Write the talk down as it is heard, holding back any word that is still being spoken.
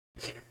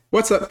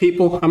What's up,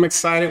 people? I'm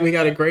excited. We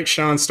got a great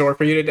show in store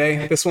for you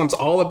today. This one's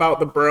all about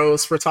the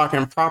bros. We're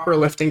talking proper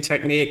lifting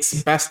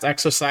techniques, best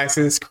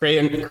exercises,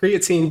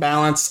 creatine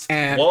balance,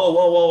 and...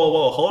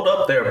 Whoa. Hold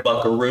up there,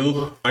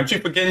 buckaroo. Aren't you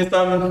forgetting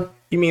something?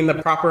 You mean the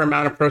proper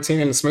amount of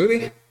protein in a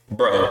smoothie?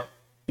 Bro,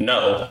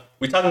 no.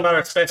 We're talking about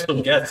our special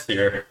guest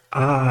here.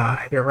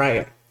 Ah, you're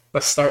right.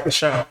 Let's start the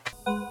show.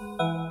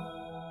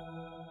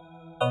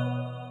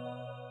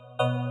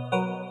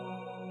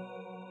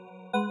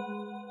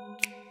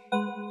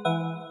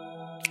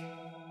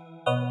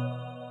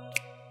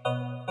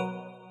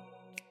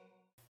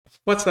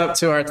 What's up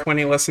to our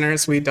 20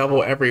 listeners? We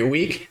double every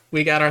week.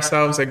 We got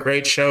ourselves a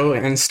great show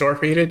in store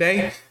for you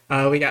today.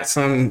 We got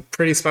some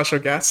pretty special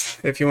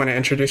guests. If you want to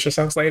introduce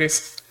yourselves,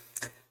 ladies.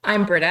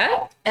 I'm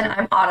Brita. And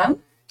I'm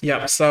Autumn.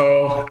 Yep,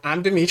 so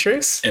I'm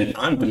Demetrius. And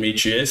I'm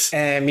Demetrius.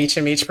 And Meech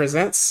and Meech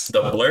presents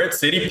the Blerd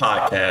City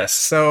Podcast.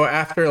 So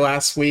after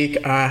last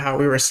week, how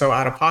we were so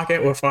out of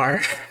pocket with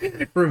our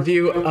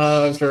review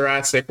of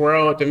Jurassic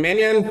World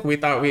Dominion, we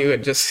thought we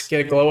would just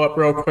get a glow up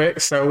real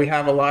quick. So we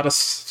have a lot of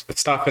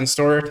stuff in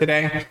store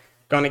today.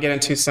 Going to get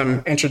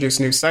into introduce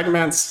new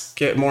segments,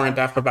 get more in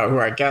depth about who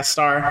our guests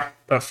are.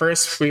 But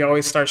first, we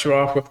always start you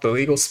off with the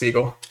legal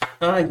spiegel.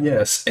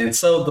 Yes. And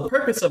so the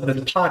purpose of this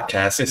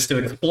podcast is to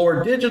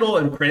explore digital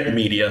and print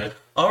media.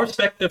 All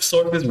respective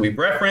sources we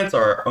reference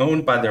are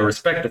owned by their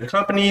respective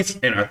companies,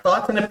 and our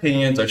thoughts and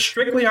opinions are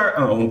strictly our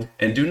own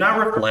and do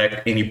not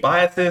reflect any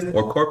biases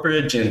or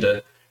corporate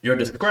agenda. Your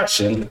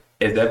discretion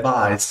is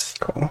advised.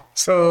 Cool.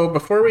 So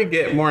before we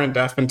get more in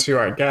depth into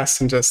our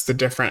guests and just the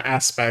different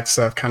aspects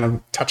of kind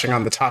of touching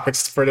on the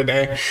topics for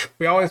today,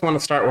 we always want to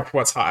start with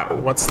what's hot.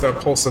 What's the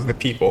pulse of the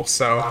people?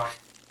 So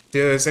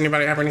does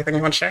anybody have anything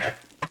you want to share?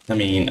 I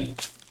mean,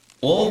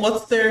 well,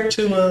 what's there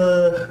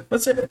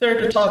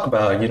to talk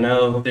about? You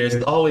know,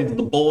 there's always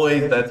the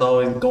boys that's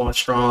always going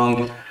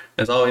strong.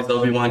 There's always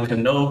Obi-Wan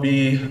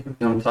Kenobi. I'm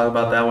going to talk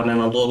about that one in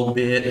a little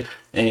bit.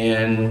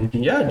 And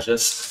yeah,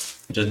 just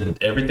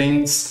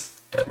everything's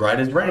right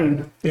as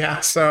rain. Yeah,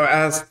 so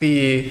as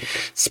the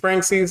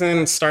spring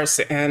season starts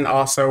to end,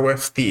 also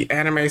with the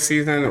anime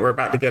season, we're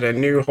about to get a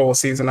new whole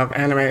season of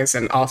animes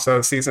and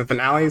also season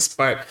finales.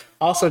 But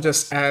also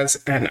just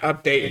as an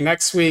update,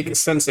 next week,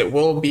 since it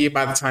will be,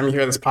 by the time you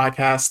hear this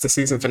podcast, the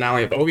season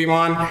finale of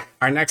Obi-Wan,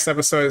 our next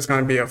episode is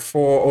going to be a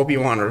full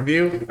Obi-Wan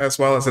review, as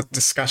well as a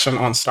discussion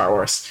on Star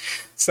Wars.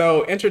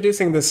 So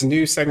introducing this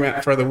new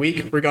segment for the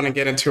week, we're going to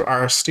get into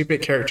our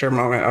stupid character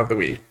moment of the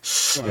week.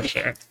 You want to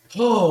share?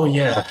 Oh,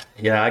 yeah.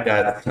 I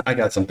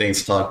got some things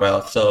to talk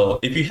about. So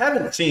if you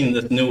haven't seen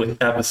this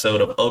newest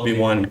episode of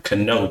Obi-Wan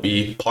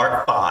Kenobi,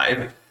 Part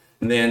 5,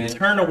 then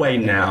turn away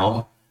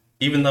now,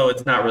 even though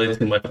it's not really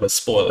too much of a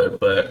spoiler.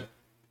 But,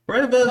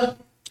 Reva,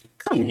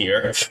 come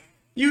here.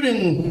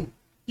 You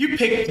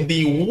picked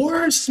the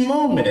worst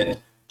moment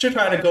to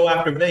try to go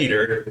after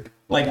Vader.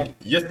 Like,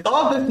 you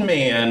saw this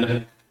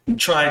man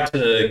try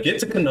to get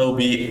to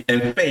Kenobi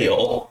and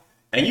fail,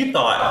 and you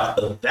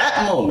thought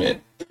that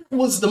moment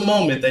was the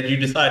moment that you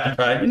decided to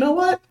try, you know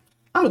what?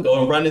 I'm going to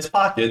go and run his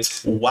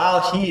pockets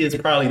while he is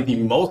probably the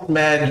most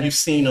mad you've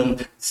seen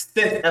him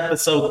since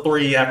episode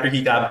 3 after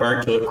he got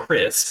burnt to a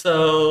crisp.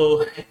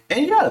 So,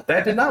 and yeah,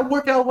 that did not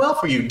work out well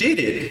for you, did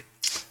it?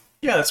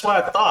 Yeah, that's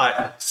what I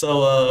thought.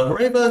 So,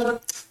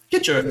 Reva,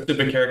 get your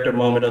stupid character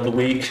moment of the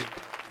week.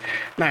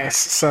 Nice.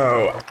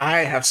 So I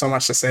have so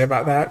much to say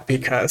about that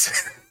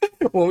because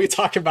when we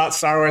talk about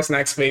Star Wars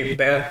next week,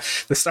 the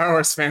Star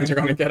Wars fans are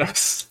going to get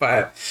us.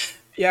 But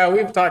yeah,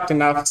 we've talked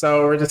enough.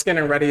 So we're just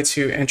getting ready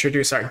to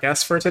introduce our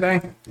guests for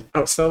today.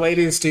 Oh, so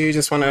ladies, do you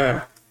just want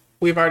to,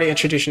 we've already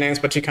introduced your names,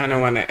 but you kind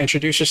of want to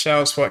introduce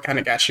yourselves? What kind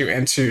of got you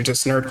into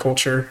just nerd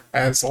culture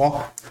as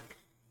well?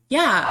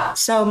 Yeah,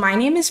 so my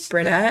name is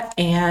Brita,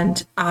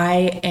 and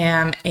I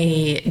am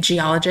a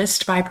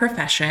geologist by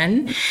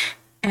profession.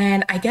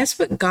 And I guess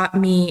what got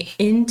me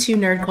into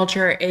nerd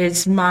culture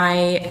is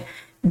my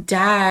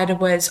dad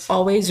was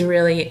always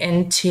really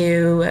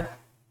into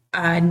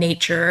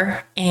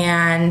nature,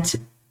 and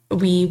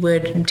we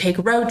would take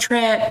road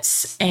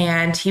trips,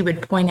 and he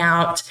would point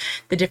out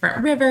the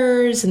different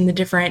rivers and the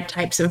different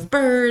types of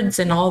birds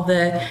and all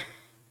the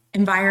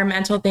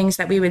environmental things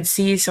that we would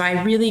see. So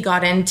I really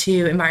got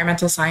into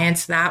environmental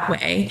science that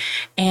way.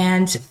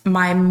 And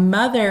my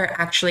mother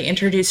actually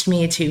introduced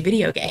me to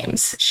video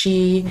games.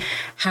 She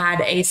had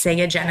a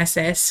Sega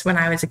Genesis when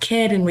I was a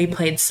kid, and we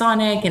played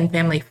Sonic and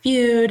Family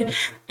Feud.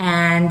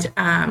 And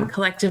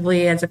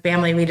collectively as a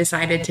family, we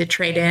decided to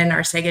trade in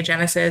our Sega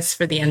Genesis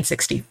for the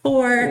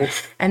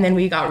N64. And then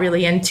we got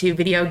really into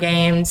video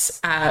games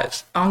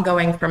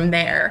ongoing from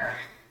there.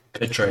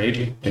 Good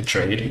trade.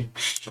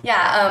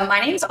 Yeah, my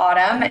name's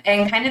Autumn,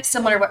 and kind of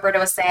similar to what Brita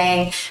was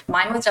saying,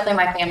 mine was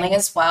definitely my family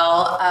as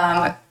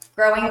well.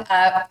 Growing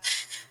up,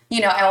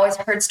 I always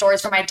heard stories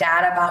from my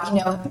dad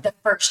about, the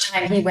first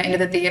time he went into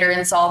the theater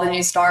and saw the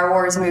new Star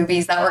Wars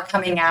movies that were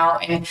coming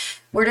out. And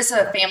we're just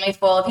a family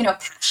full of,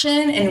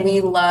 passion, and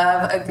we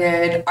love a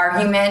good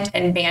argument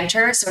and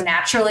banter. So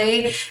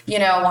naturally,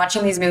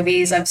 watching these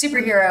movies of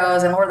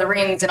superheroes and Lord of the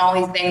Rings and all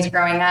these things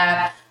growing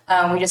up,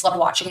 We just loved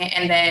watching it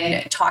and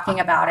then talking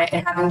about it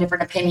and having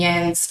different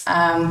opinions.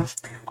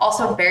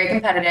 Also very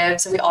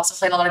competitive. So we also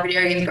played a lot of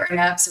video games growing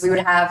up. So we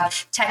would have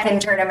Tekken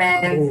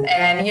tournaments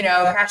and, you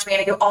know, Crash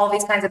Bandicoot, all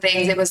these kinds of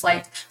things. It was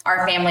like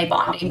our family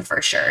bonding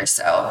for sure.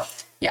 So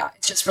yeah,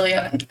 it's just really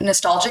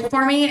nostalgic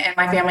for me, and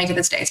my family to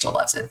this day still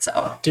loves it.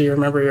 So, do you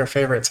remember your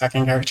favorite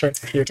second character?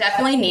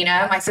 Definitely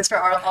Nina. My sister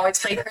always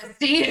played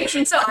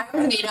Christy, so I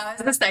was Nina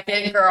as the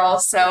second girl.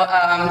 So,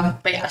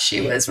 but yeah,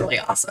 she was really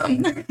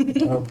awesome.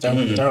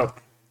 Dope.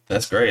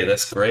 That's great.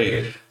 That's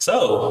great.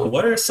 So,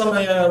 what are some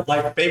of your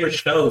like favorite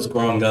shows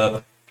growing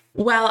up?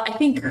 Well, I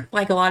think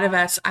like a lot of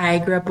us, I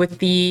grew up with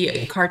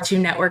the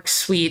Cartoon Network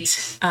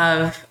suite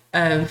of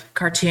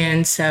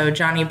cartoons. So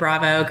Johnny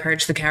Bravo,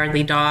 Courage the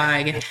Cowardly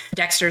Dog,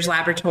 Dexter's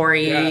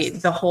Laboratory,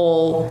 yes. The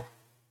whole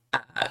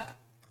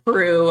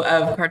crew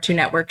of Cartoon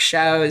Network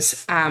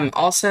shows.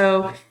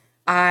 Also,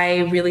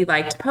 I really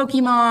liked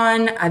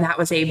Pokemon. That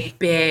was a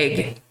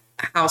big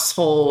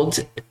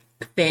household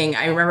thing.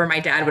 I remember my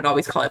dad would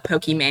always call it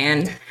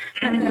Pokemon.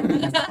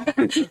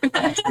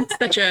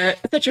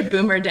 such a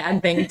boomer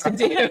dad thing to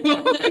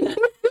do.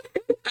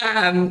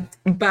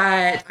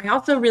 But I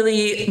also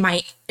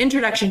my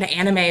introduction to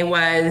anime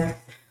was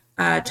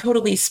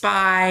Totally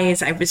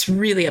Spies. I was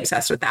really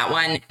obsessed with that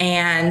one.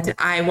 And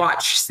I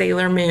watched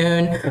Sailor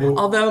Moon,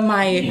 although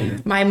my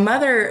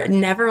mother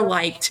never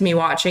liked me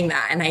watching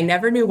that. And I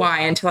never knew why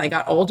until I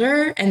got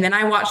older. And then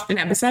I watched an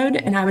episode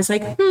and I was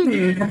like,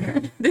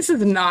 this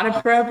is not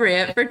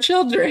appropriate for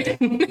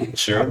children.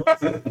 Sure.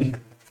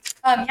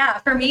 Yeah,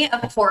 for me,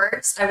 of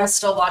course, I will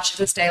still watch to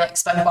this day. Like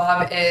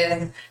SpongeBob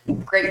is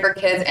great for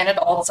kids and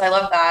adults. I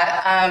love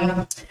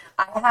that.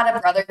 I had a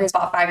brother who was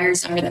about 5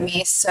 years younger than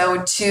me.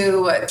 So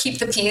to keep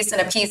the peace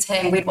and appease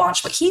him, we'd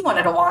watch what he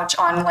wanted to watch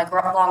on like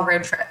long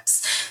road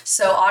trips.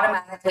 So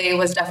automatically it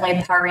was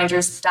definitely Power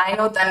Rangers,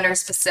 Dino Thunder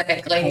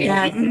specifically.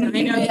 Yeah,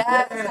 Dino.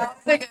 That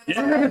was a good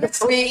one.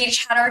 We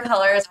each had our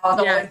colors. I was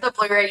always the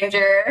Blue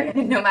Ranger,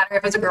 no matter if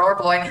it was a girl or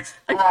boy.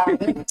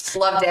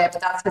 Loved it,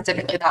 but that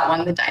specifically that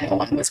one, the Dino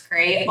one, was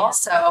great.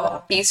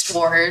 Also, Beast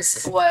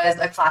Wars was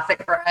a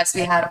classic for us.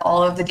 We had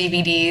all of the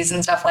DVDs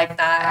and stuff like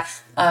that.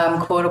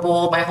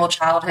 Quotable my whole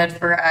childhood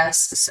for us.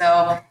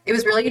 So it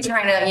was really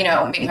trying to, you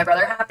know, make my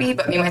brother happy,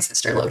 but me and my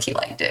sister low-key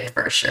liked it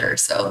for sure.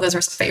 So those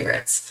were some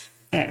favorites.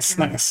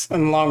 Nice.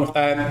 And along with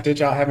that, did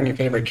y'all have any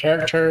favorite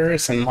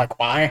characters and like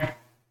why?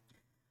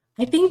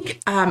 I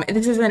think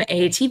this isn't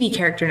a TV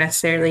character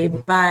necessarily,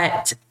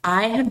 but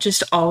I have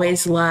just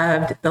always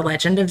loved The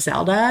Legend of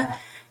Zelda.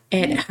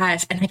 It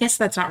has, and I guess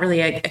that's not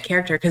really a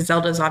character because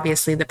Zelda's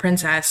obviously the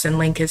princess and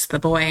Link is the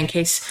boy. In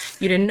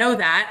case you didn't know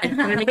that, I just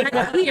want to make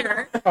that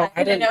clear. I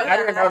didn't know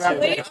that.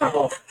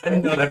 I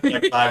didn't know that for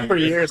like 5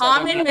 years.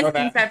 Common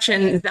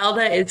misconception: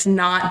 Zelda is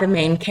not the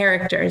main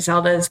character.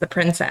 Zelda is the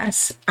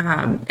princess,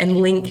 and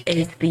Link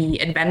is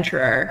the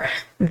adventurer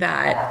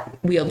that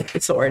wields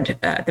the sword,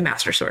 the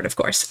Master Sword, of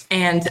course.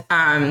 And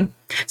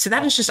so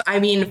that is just, I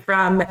mean,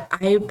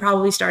 I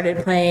probably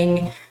started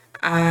playing.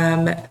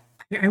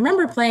 I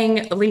remember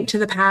playing A Link to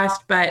the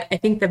Past, but I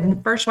think the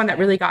first one that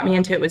really got me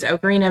into it was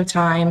Ocarina of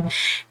Time.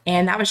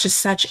 And that was just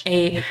such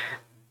a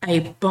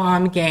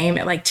bomb game.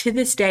 Like to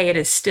this day, it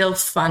is still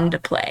fun to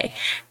play.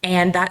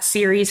 And that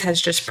series has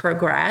just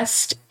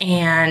progressed.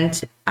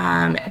 And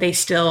they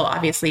still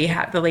obviously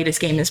have the latest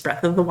game is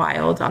Breath of the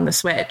Wild on the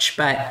Switch.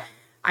 But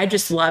I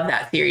just love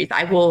that series.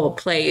 I will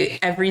play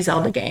every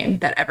Zelda game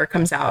that ever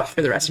comes out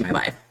for the rest of my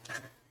life.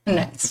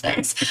 Nice.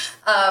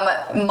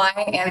 My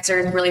answer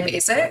is really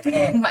basic.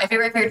 My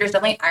favorite character is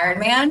definitely Iron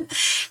Man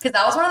because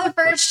that was one of the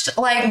first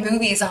like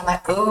movies. I'm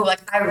like, oh,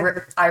 like I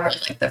really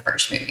like the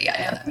first movie.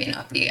 I know that may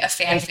not be a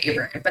fan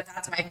favorite, but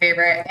that's my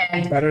favorite.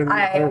 And better than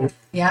the third.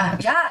 Yeah,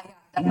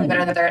 definitely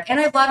better than the third.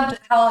 And I loved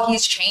how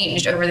he's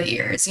changed over the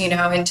years, you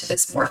know, into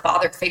this more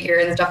father figure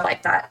and stuff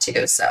like that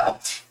too. So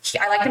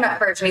I liked him at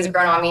first, and he's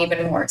grown on me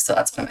even more. So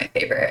that's one of my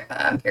favorite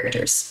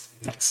characters.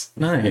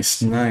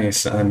 Nice.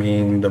 I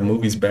mean, the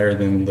movie's better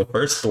than the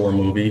first Thor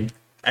movie.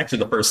 Actually,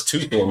 the first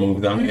 2 Thor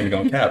movies, I'm even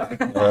gonna cap.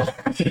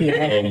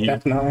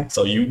 Definitely.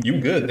 So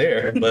you good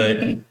there.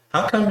 But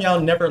how come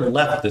y'all never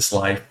left this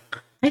life?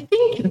 I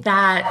think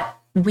that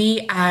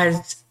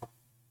I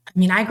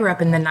grew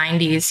up in the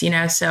 90s, you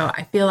know, so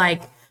I feel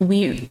like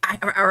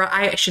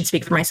I should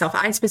speak for myself.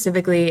 I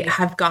specifically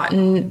have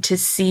gotten to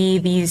see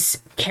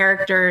these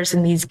characters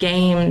and these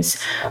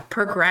games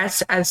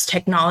progress as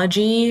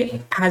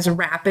technology has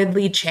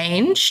rapidly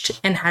changed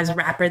and has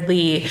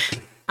rapidly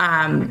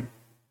gotten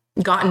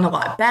a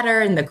lot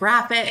better in the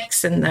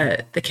graphics and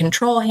the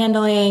control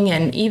handling,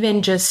 and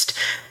even just,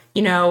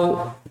 you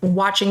know,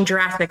 watching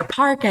Jurassic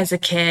Park as a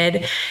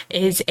kid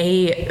is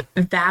a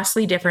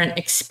vastly different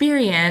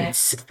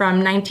experience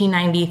from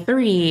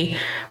 1993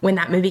 when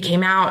that movie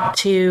came out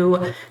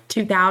to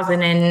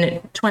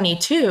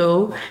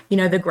 2022. You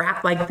know, the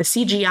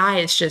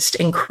CGI is just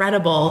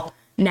incredible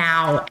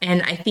now.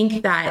 And I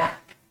think that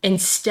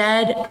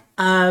instead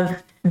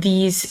of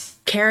these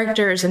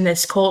characters in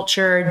this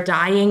culture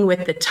dying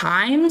with the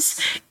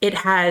times, it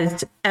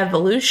has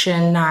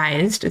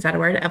evolutionized. Is that a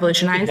word?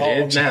 Evolutionized?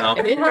 It is now.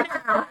 It is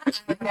now.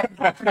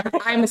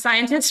 I'm a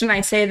scientist and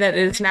I say that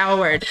it is now a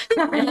word.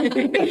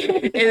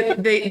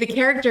 The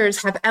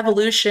characters have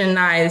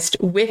evolutionized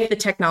with the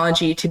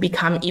technology to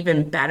become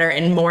even better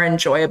and more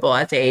enjoyable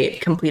as a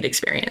complete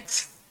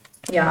experience.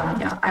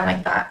 Yeah, I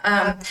like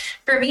that.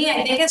 For me,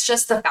 I think it's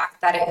just the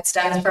fact that it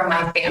stems from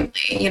my family.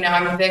 You know,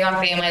 I'm big on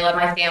family, I love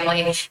my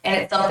family, and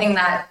it's something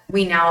that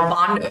we now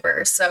bond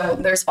over. So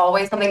there's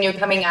always something new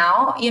coming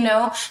out. You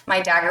know, my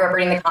dad grew up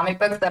reading the comic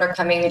books that are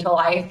coming to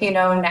life, you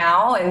know,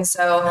 now. And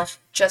so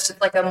just it's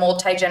like a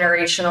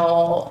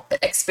multi-generational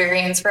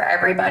experience for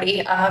everybody.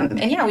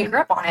 And yeah, we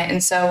grew up on it.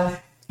 And so,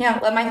 yeah,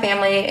 love my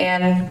family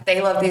and they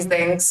love these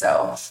things.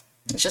 So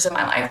it's just in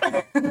my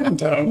life.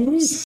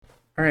 Dope.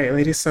 All right,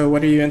 ladies, so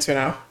what are you into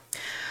now?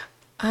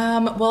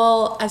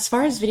 Well, as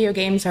far as video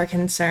games are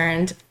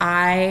concerned,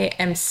 I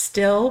am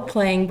still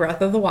playing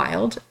Breath of the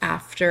Wild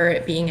after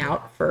it being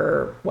out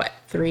for,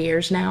 3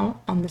 years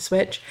now on the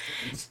Switch.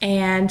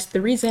 And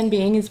the reason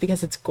being is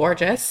because it's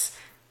gorgeous.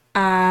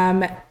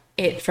 From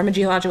a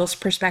geological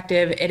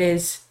perspective, it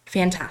is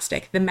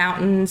fantastic. The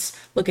mountains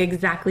look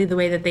exactly the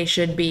way that they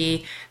should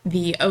be.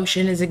 The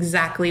ocean is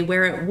exactly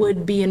where it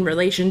would be in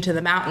relation to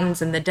the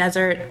mountains and the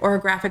desert,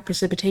 orographic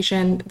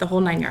precipitation, the whole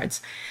 9 yards.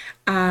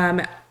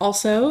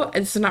 Also,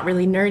 this is not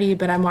really nerdy,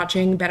 but I'm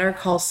watching Better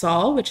Call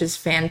Saul, which is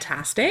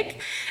fantastic.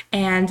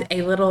 And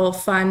a little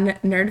fun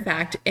nerd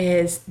fact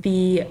is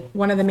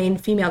one of the main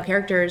female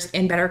characters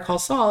in Better Call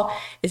Saul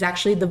is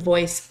actually the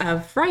voice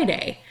of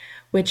Friday,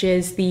 which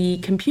is the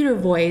computer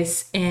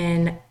voice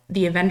in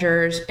the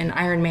Avengers and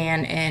Iron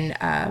Man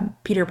and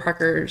Peter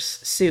Parker's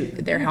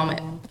suit, their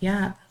helmet.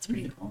 Yeah. That's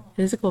pretty cool.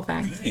 It is a cool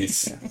fact.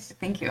 Nice.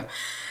 Thank you.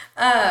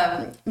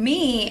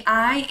 Me,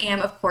 I am,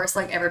 of course,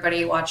 like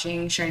everybody,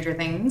 watching Stranger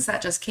Things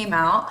that just came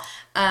out.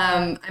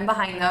 I'm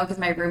behind though because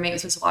my roommate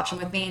was supposed to watch them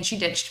with me and she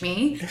ditched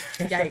me.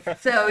 Yikes.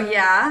 So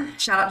yeah,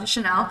 shout out to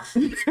Chanel.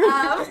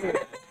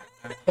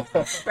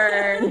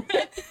 Burn.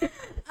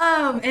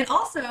 And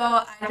also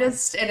I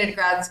just ended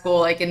grad school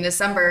like in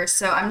December,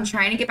 so I'm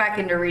trying to get back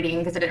into reading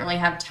because I didn't really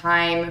have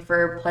time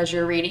for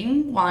pleasure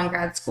reading while in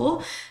grad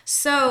school.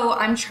 So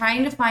I'm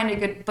trying to find a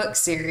good book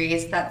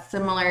series that's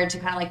similar to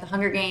kind of like The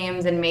Hunger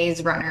Games and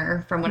Maze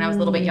Runner from when I was a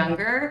little bit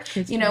younger,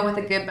 you know, with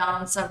a good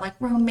balance of like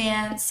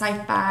romance,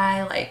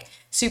 sci-fi, like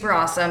super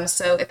awesome.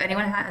 So if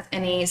anyone has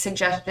any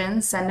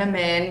suggestions, send them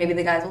in. Maybe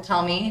the guys will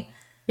tell me.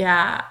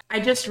 Yeah. I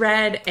just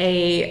read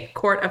A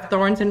Court of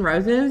Thorns and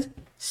Roses.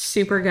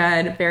 Super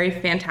good, very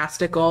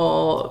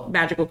fantastical,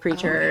 magical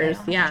creatures.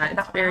 Yeah,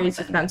 it's very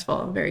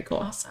suspenseful, very cool.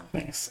 Awesome.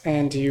 Nice.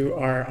 And you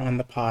are on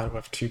the pod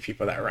with 2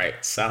 people that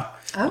write, so.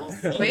 Oh,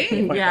 sweet.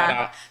 Point that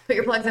Yeah. out. Put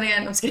your plugs in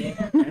again. I'm just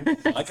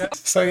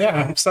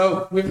kidding.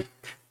 So we've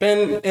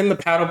been in the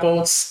paddle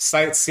boats,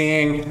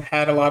 sightseeing,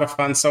 had a lot of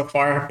fun so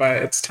far,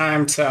 but it's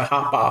time to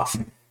hop off.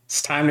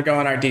 It's time to go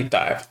on our deep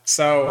dive.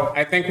 So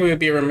I think we would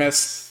be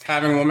remiss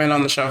having women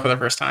on the show for the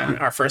first time,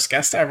 our first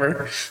guest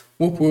ever.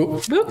 Whoop,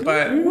 whoop.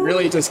 But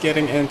really just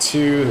getting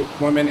into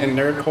women in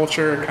nerd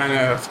culture, kind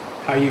of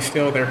how you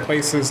feel their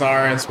places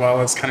are, as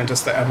well as kind of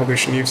just the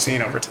evolution you've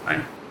seen over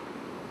time.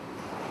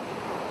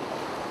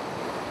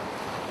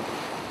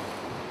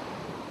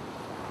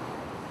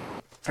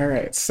 All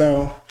right,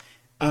 so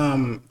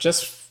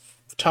just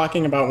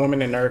talking about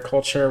women in nerd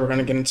culture, we're going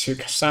to get into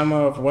some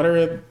of what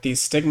are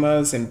these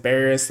stigmas and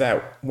barriers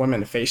that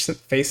women face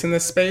in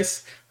this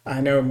space. I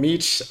know,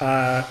 Meech,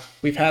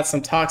 we've had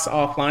some talks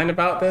offline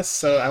about this,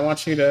 so I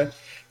want you to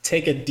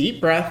take a deep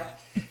breath.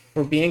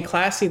 We're being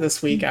classy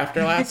this week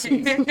after last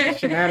week's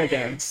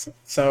shenanigans.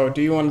 So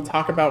do you want to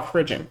talk about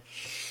fridging?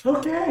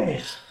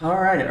 Okay. All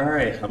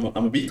right. I'm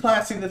gonna be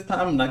classy this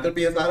time. I'm not gonna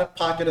be as out of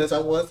pocket as I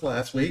was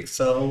last week.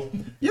 So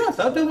yes,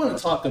 I do want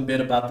to talk a bit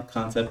about the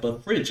concept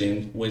of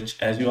fridging, which,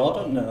 as you all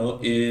don't know,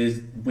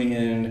 is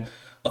when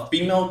a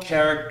female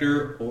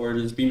character or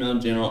just female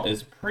in general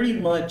is pretty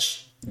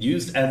much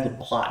used as a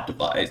plot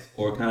device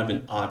or kind of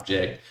an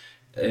object,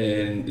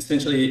 and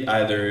essentially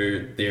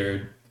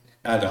either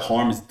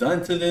harm is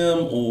done to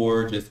them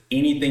or just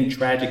anything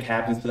tragic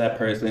happens to that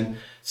person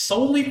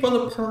solely for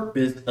the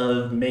purpose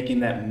of making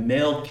that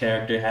male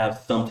character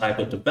have some type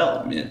of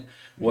development,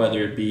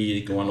 whether it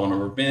be going on a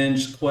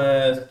revenge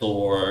quest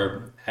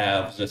or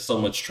have just so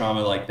much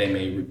trauma like they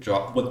may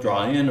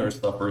withdraw in or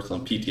suffer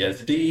some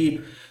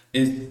PTSD.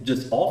 It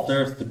just all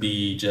serves to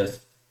be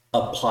just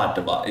a plot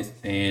device,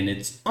 and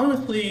it's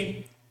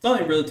honestly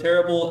something really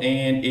terrible,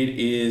 and it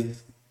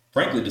is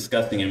frankly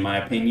disgusting in my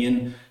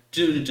opinion,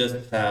 due to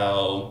just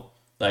how,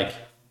 like,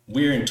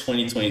 we're in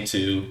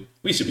 2022.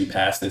 We should be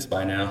past this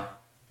by now.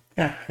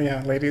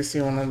 Yeah. Ladies,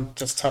 you want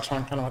to just touch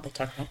on kind of what they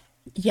talked about?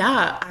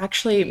 Yeah,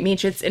 actually,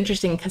 Meech, it's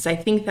interesting because I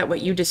think that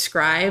what you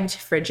described,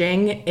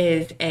 fridging,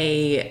 is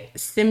a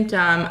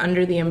symptom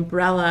under the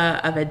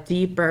umbrella of a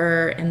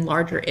deeper and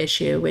larger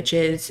issue, which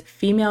is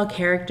female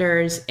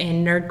characters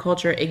in nerd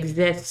culture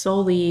exist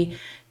solely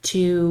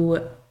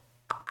to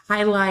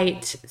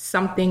highlight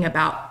something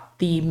about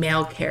the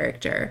male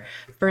character.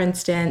 For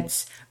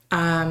instance,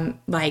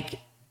 like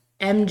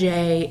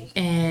MJ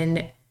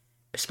in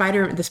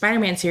the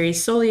Spider-Man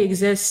series solely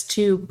exists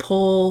to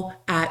pull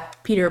at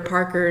Peter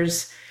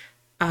Parker's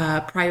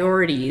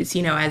priorities,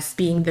 you know, as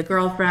being the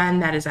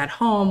girlfriend that is at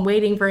home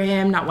waiting for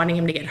him, not wanting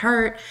him to get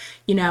hurt,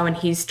 you know, and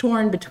he's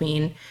torn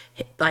between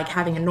like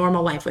having a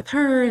normal life with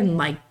her and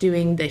like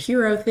doing the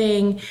hero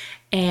thing.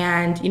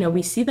 And, you know,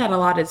 we see that a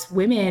lot as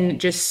women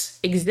just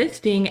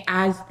existing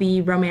as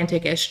the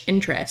romantic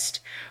interest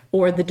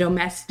or the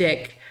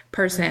domestic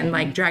person,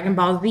 like Dragon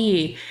Ball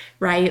Z,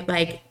 right?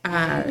 Like,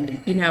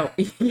 you know,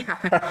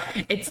 yeah,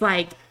 it's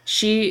like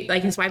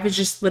his wife is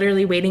just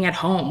literally waiting at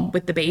home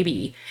with the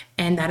baby.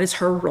 And that is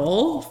her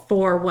role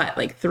for what,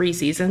 like 3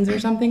 seasons or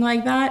something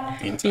like that?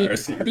 The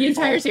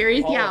entire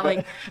series. Yeah,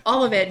 like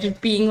all of it,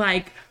 just being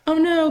like, oh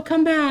no,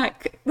 come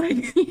back.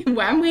 Like,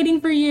 I'm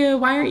waiting for you.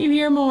 Why aren't you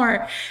here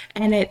more?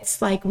 And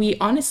it's like, we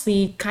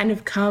honestly kind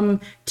of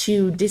come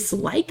to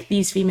dislike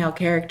these female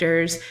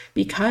characters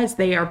because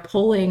they are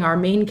pulling our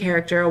main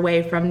character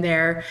away from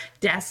their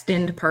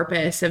destined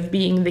purpose of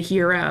being the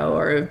hero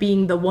or of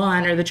being the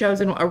one or the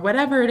chosen or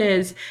whatever it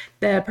is,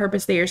 the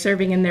purpose they are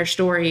serving in their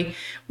story.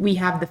 We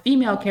have the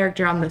female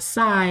character on the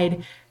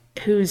side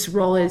whose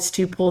role is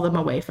to pull them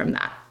away from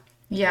that.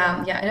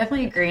 Yeah, I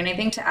definitely agree. And I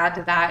think to add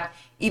to that,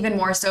 even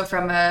more so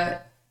from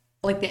the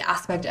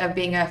aspect of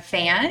being a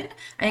fan,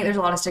 I think there's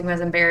a lot of stigmas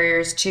and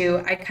barriers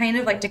too. I kind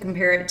of like to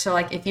compare it to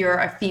like if you're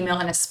a female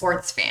and a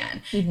sports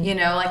fan, you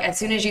know, like as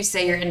soon as you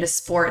say you're into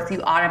sports,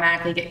 you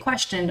automatically get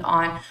questioned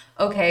on,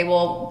 okay,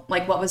 well,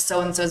 like what was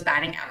so-and-so's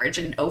batting average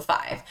in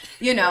 05,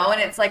 you know?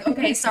 And it's like,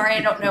 okay, sorry,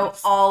 I don't know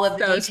all of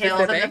the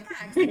details of the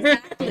facts.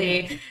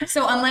 Exactly.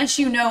 So unless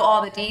you know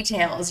all the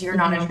details, you're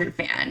not a true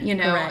fan, you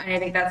know? Correct. And I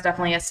think that's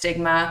definitely a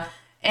stigma.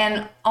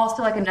 And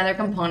also like another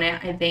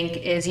component, I think,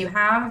 is you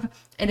have,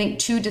 I think,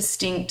 2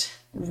 distinct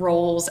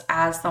roles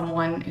as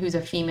someone who's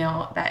a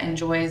female that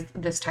enjoys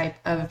this type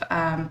of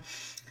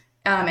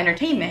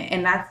entertainment.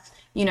 And that's,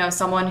 you know,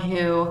 someone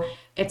who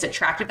it's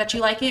attractive that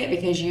you like it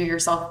because you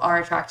yourself are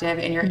attractive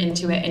and you're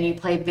into it and you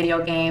play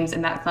video games.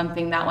 And that's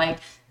something that like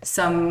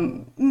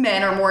some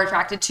men are more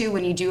attracted to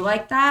when you do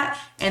like that.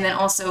 And then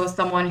also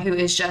someone who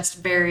is just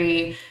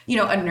very, you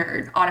know, a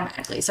nerd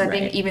automatically. So I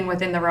think even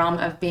within the realm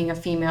of being a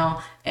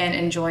female and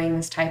enjoying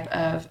this type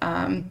of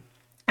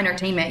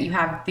entertainment, you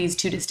have these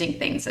 2 distinct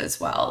things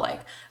as well.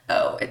 Like,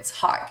 oh, it's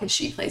hot because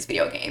she plays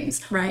video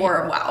games. Right.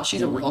 Or wow,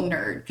 she's a real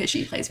nerd because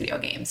she plays video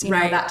games. You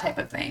know, that type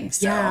of thing.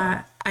 So.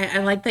 Yeah, I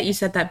like that you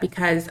said that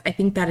because I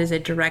think that is a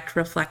direct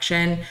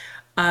reflection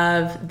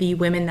of the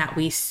women that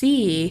we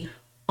see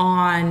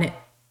on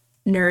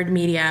nerd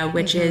media,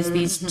 which is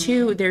these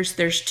 2,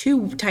 there's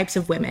 2 types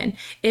of women.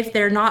 If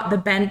they're not the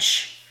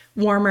bench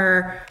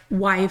warmer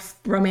wife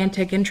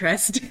romantic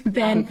interest,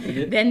 then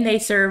they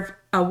serve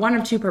one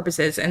of 2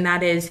 purposes, and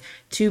that is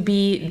to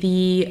be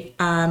the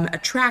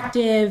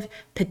attractive,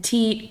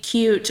 petite,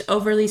 cute,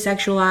 overly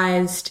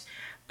sexualized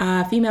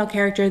female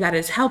character that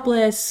is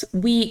helpless,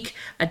 weak,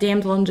 a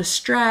damsel in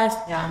distress,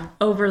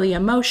 overly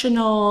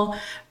emotional,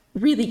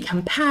 really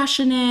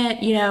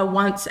compassionate, you know,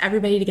 wants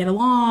everybody to get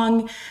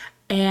along.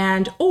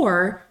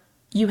 Or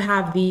you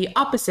have the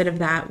opposite of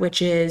that, which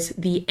is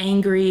the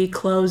angry,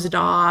 closed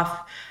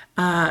off,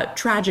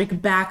 tragic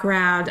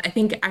background. I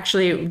think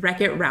actually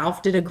Wreck-It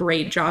Ralph did a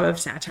great job of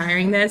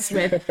satiring this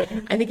with,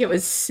 I think it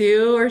was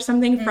Sue or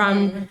something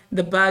from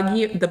the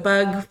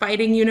bug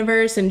fighting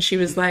universe. And she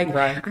was like,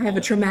 I have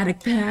a traumatic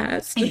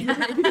past.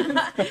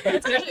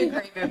 It's actually a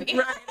great movie.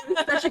 Right.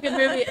 It's such a good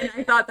movie. And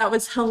I thought that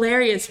was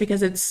hilarious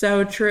because it's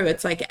so true.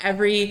 It's like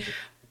every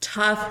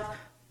tough,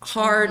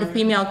 hard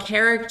female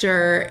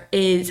character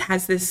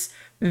has this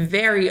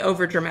very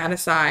over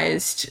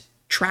dramatized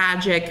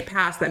tragic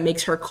past that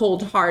makes her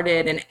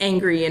cold-hearted and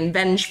angry and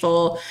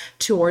vengeful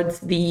towards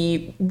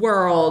the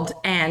world,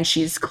 and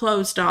she's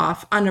closed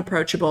off,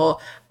 unapproachable,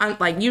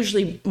 like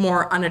usually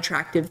more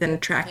unattractive than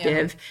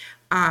attractive.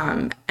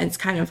 And it's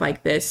kind of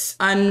like this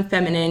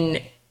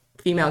unfeminine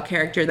female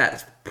character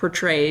that's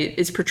portrayed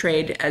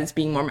as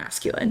being more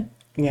masculine.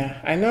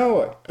 Yeah, I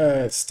know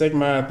a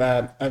stigma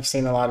that I've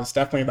seen a lot is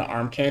definitely the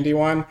arm candy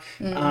one.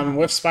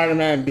 With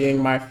Spider-Man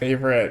being my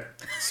favorite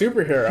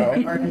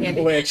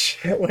superhero,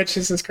 which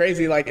is just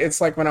crazy. Like, it's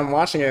like when I'm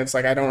watching it, it's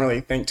like I don't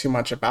really think too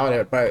much about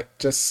it, but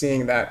just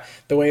seeing that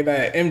the way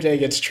that MJ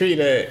gets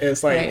treated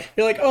is like,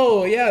 you're like,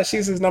 oh yeah,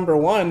 she's his number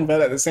 1,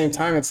 but at the same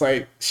time, it's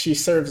like she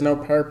serves no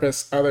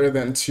purpose other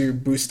than to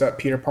boost up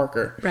Peter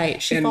Parker.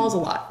 Right, she falls a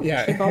lot.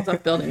 Yeah, she falls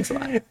off buildings a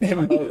lot.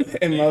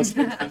 in most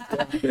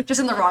just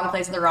in the wrong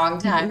place at the wrong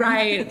time.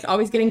 Right,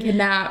 always getting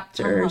kidnapped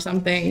or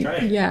something.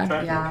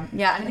 Yeah.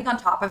 I think on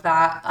top of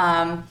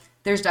that,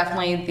 there's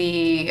definitely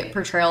the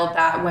portrayal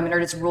that women are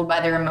just ruled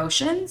by their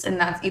emotions, and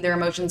that's either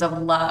emotions of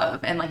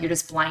love and like you're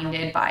just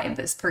blinded by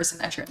this person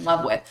that you're in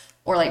love with,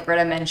 or like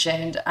Brita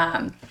mentioned,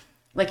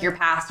 like your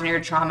past and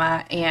your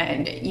trauma,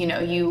 and you know,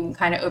 you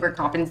kind of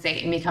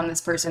overcompensate and become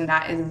this person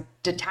that is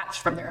detached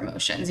from their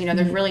emotions. You know,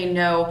 there's really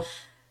no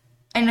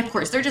and of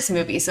course they're just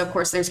movies, so of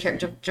course there's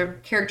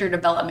character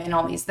development and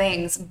all these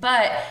things,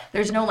 but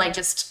there's no like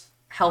just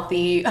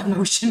healthy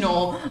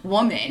emotional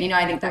woman. You know,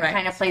 I think that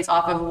kind of plays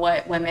off of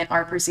what women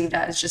are perceived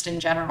as just in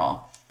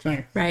general.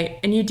 Right.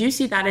 And you do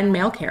see that in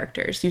male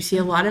characters. You see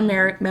a lot of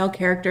male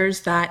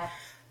characters that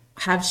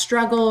have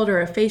struggled or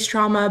have faced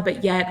trauma,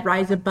 but yet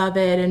rise above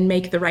it and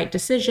make the right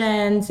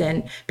decisions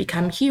and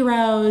become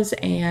heroes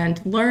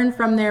and learn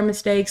from their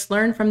mistakes,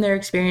 learn from their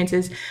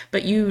experiences.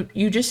 But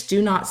you just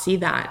do not see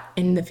that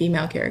in the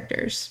female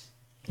characters.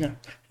 Yeah,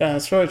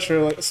 it's really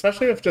true. Like,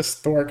 especially with just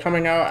Thor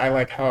coming out, I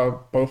like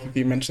how both of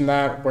you mentioned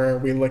that, where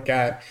we look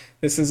at,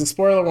 this is a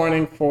spoiler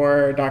warning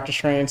for Doctor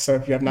Strange, so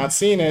if you have not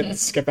seen it,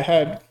 skip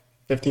ahead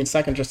 15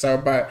 seconds or so.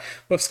 But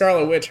with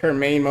Scarlet Witch, her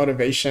main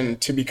motivation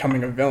to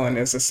becoming a villain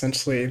is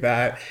essentially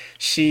that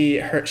she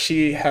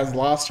has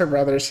lost her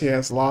brother, she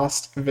has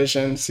lost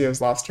Vision, she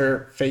has lost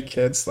her fake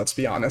kids, let's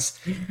be honest.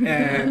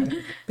 And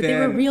but they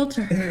were real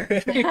to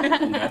her.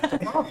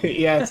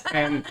 Yes,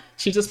 and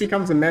she just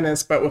becomes a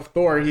menace. But with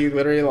Thor, he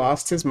literally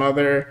lost his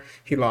mother,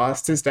 he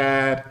lost his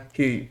dad,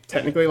 he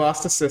technically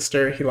lost his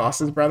sister, he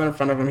lost his brother in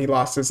front of him, he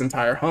lost his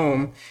entire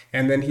home,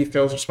 and then he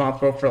feels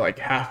responsible for like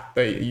half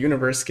the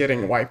universe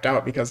getting wiped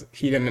out because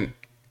he didn't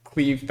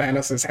cleave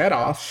Thanos' head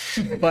off.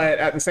 But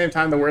at the same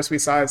time, the worst we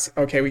saw is,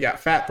 okay, we got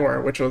Fat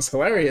Thor, which was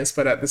hilarious,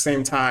 but at the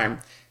same time,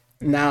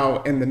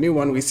 now in the new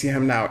one, we see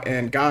him now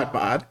in God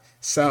Bod.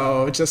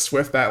 So just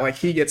with that, like,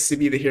 he gets to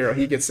be the hero.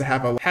 He gets to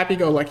have a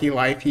happy-go-lucky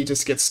life. He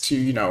just gets to,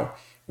 you know,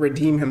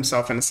 redeem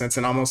himself in a sense,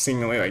 and almost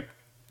seemingly, like,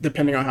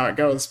 depending on how it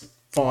goes,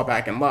 fall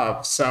back in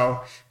love.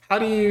 So how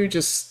do you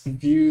just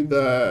view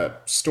the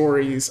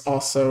stories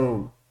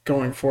also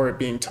going forward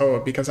being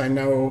told? Because I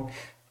know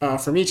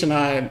for Meech and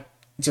I,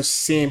 just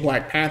seeing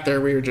Black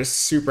Panther, we were just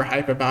super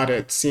hype about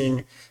it,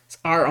 seeing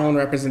our own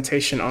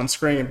representation on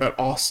screen, but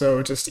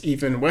also just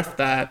even with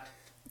that,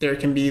 there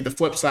can be the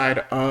flip side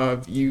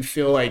of you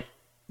feel like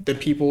the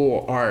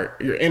people are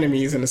your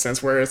enemies in a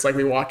sense, where it's like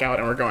we walk out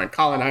and we're going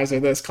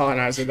colonizer this,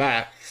 colonizer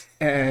that.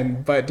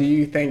 But do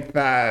you think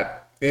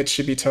that it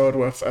should be told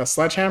with a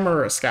sledgehammer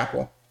or a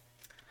scalpel?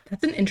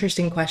 That's an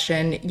interesting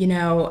question. You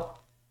know,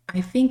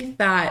 I think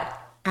that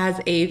as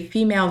a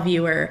female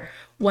viewer,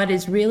 what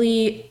is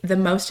really the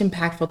most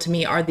impactful to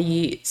me are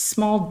the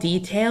small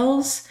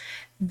details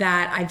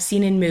that I've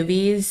seen in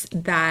movies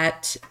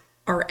that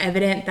are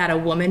evident that a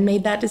woman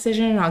made that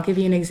decision. And I'll give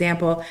you an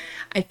example.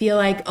 I feel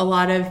like a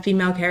lot of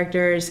female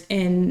characters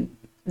in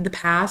the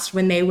past,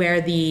 when they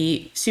wear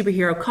the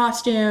superhero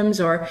costumes,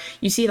 or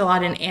you see it a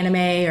lot in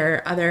anime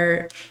or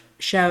other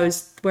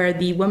shows where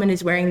the woman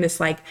is wearing this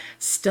like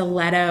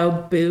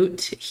stiletto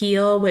boot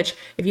heel, which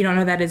if you don't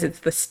know what that is, it's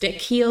the stick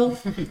heel.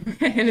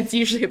 And it's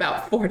usually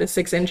about 4 to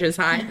 6 inches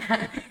high.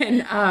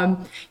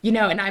 And, you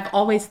know, and I've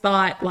always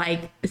thought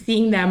like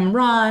seeing them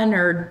run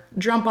or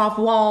jump off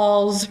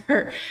walls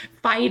or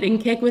fight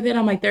and kick with it,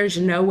 I'm like, there's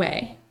no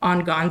way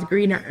on God's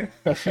green earth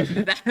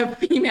that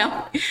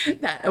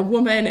a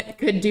woman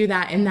could do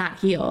that in that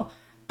heel.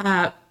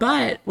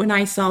 But when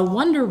I saw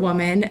Wonder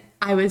Woman,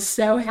 I was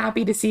so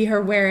happy to see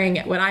her wearing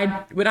what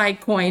I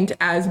coined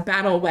as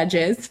battle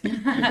wedges,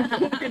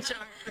 which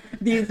are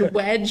these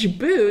wedge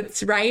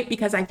boots, right?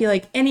 Because I feel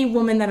like any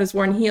woman that has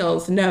worn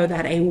heels know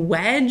that a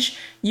wedge,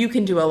 you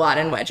can do a lot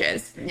in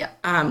wedges. Yeah.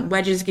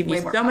 Wedges give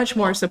you so much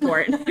more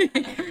support.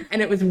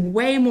 And it was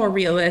way more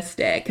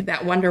realistic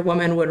that Wonder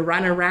Woman would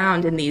run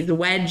around in these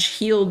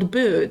wedge-heeled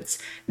boots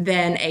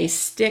than a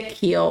stick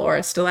heel or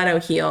a stiletto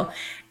heel.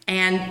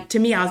 And to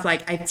me, I was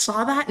like, I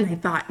saw that and I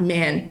thought,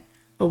 man,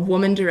 a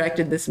woman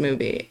directed this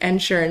movie.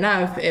 And sure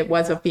enough, it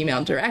was a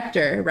female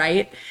director,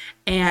 right?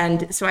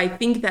 And so I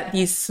think that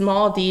these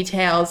small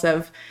details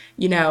of,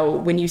 you know,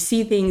 when you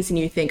see things and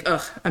you think,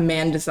 ugh, a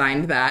man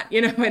designed that,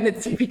 you know, and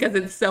it's because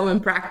it's so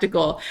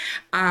impractical.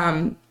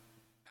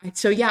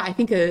 So yeah, I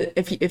think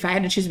if I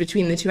had to choose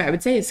between the two, I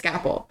would say a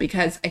scalpel,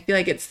 because I feel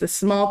like it's the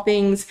small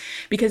things,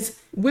 because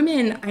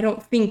women, I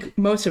don't think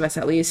most of us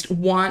at least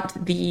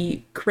want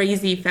the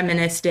crazy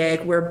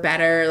feministic, we're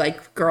better,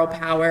 like girl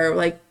power,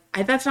 like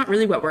that's not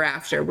really what we're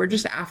after. We're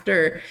just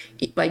after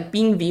like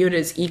being viewed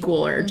as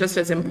equal or just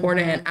as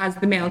important as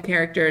the male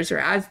characters or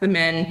as the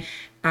men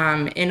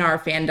in our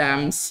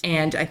fandoms.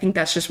 And I think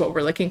that's just what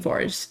we're looking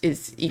for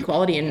is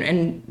equality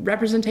and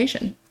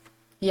representation.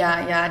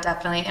 Yeah,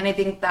 definitely. And I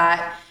think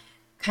that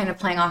kind of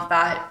playing off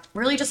that,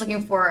 really just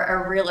looking for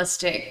a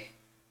realistic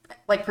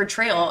like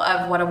portrayal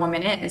of what a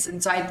woman is.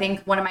 And so I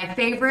think one of my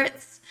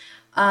favorites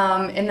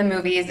in the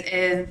movies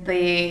is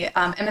the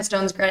Emma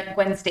Stone's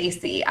Gwen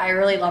Stacy. I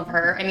really love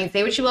her. I mean,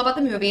 say what you will about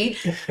the movie.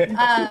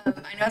 I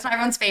know it's not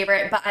everyone's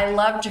favorite, but I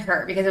loved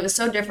her because it was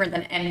so different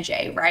than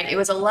MJ, right? It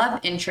was a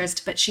love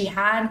interest, but she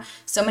had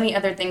so many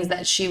other things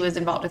that she was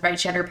involved with, right?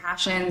 She had her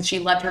passions. She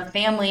loved her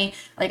family.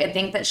 Like, I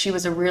think that she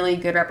was a really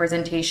good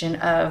representation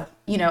of,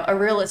 you know, a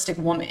realistic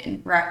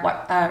woman,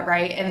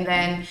 right? And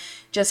then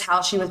just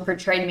how she was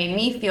portrayed made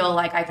me feel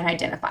like I can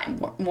identify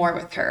more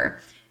with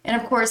her. And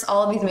of course,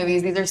 all of these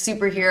movies, these are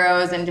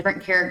superheroes and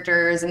different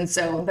characters, and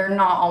so they're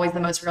not always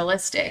the most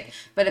realistic.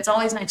 But it's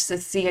always nice to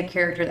see a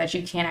character that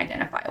you can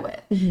identify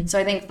with. So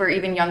I think for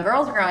even young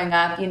girls growing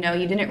up, you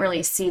didn't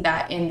really see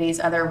that in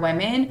these other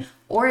women,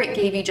 or it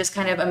gave you just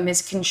kind of a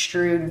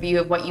misconstrued view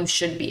of what you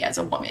should be as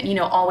a woman,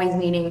 always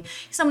needing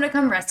someone to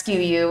come rescue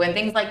you and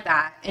things like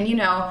that. And,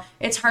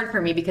 it's hard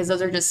for me because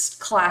those are just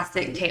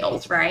classic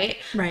tales, right?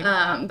 Right.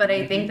 But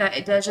I think that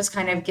it does just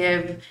kind of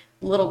give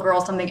little girl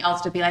something else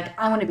to be like,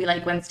 I want to be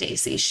like Gwen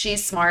Stacy.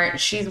 She's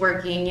smart, she's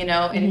working,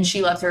 and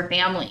she loves her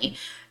family.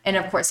 And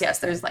of course, yes,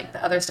 there's like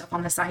the other stuff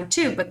on the side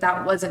too, but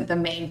that wasn't the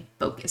main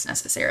focus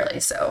necessarily.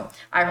 So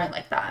I really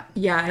like that.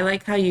 Yeah, I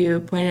like how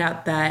you pointed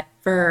out that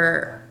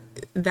for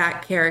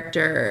that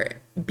character,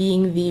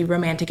 being the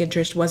romantic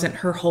interest wasn't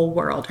her whole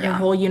world. Her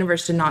whole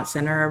universe did not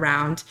center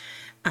around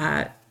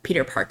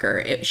Peter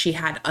Parker. She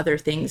had other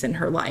things in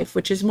her life,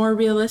 which is more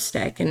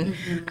realistic. And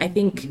I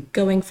think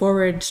going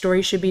forward,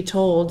 stories should be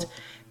told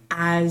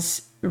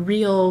as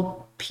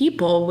real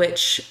people,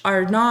 which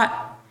are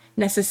not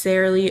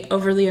necessarily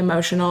overly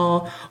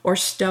emotional or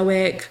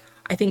stoic.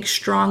 I think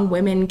strong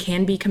women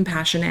can be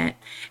compassionate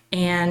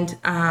and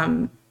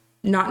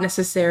not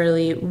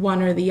necessarily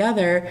one or the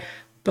other,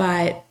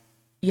 but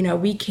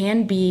we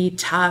can be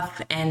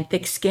tough and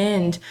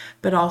thick-skinned,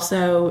 but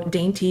also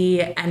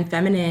dainty and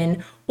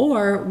feminine,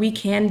 or we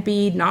can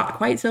be not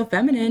quite so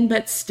feminine,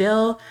 but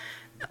still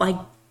like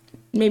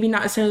maybe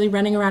not necessarily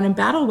running around in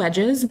battle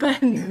wedges,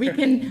 but we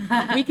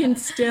can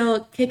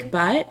still kick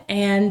butt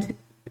and,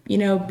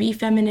 be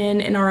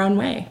feminine in our own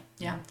way.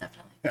 Yeah,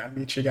 definitely. Yeah,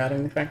 Meech, you got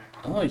anything?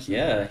 Oh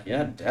yeah,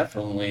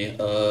 definitely.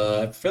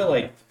 I feel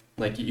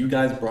like you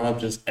guys brought up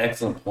just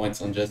excellent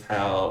points on just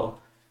how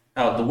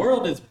the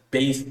world is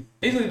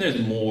basically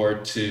there's more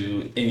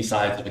to any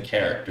sides of a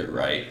character,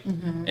 right?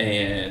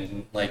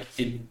 And as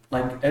you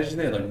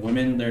say, like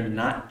women, they're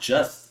not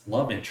just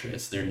love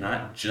interests. They're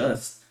not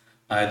just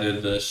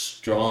either the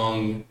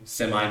strong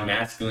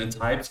semi-masculine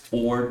types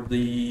or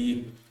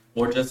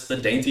just the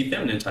dainty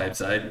feminine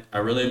types. I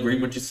really agree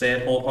with what you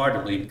said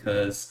wholeheartedly,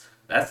 because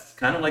that's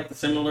kind of like the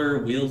similar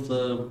wheels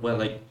of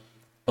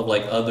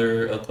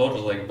other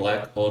cultures like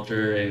Black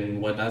culture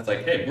and whatnot. It's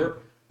like, hey,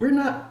 we're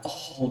not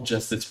all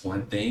just this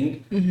one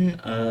thing,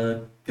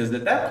 because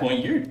at that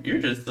point you're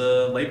just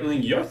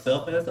labeling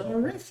yourself as a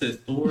racist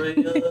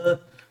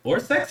or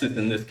sexist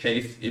in this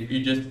case if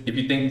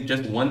you think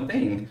just one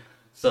thing.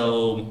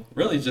 So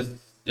really just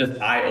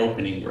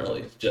eye-opening,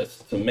 really,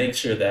 just to make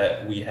sure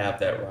that we have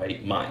that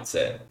right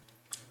mindset.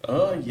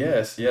 Oh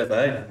yes,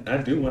 I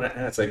do want to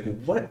ask, like,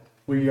 what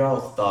were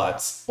y'all's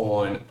thoughts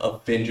on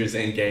Avengers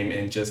Endgame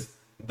and just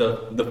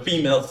the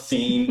female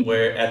scene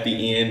where at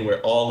the end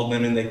where all the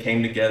women that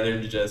came together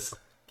to just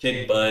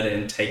kick butt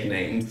and take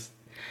names?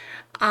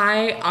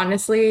 I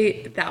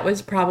honestly, that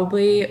was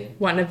probably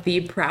one of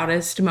the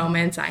proudest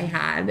moments I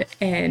had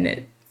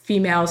in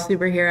female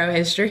superhero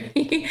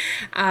history.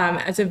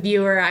 As a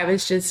viewer,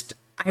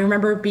 I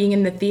remember being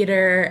in the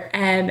theater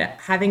and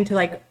having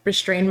to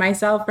restrain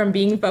myself from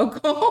being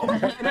vocal.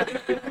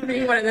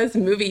 Being one of those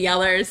movie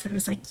yellers. I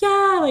was like,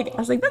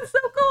 that's so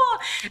cool.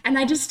 And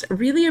I just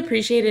really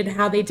appreciated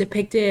how they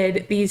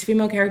depicted these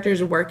female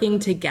characters working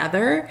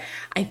together.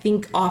 I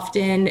think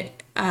often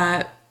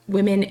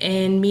women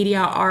in media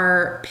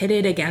are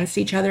pitted against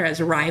each other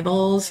as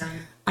rivals.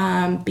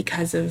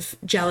 Because of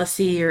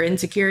jealousy or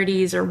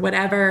insecurities or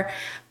whatever.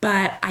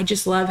 But I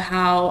just love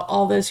how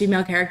all those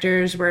female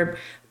characters were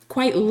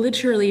quite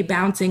literally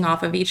bouncing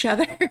off of each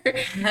other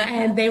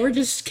and they were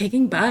just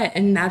kicking butt.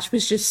 And that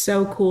was just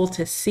so cool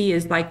to see,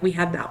 is we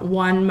had that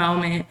one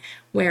moment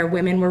where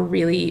women were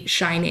really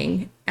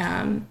shining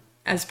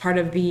as part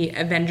of the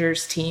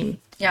Avengers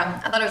team.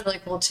 Yeah, I thought it was really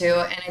cool too.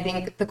 And I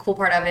think the cool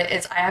part of it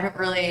is I haven't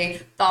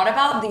really thought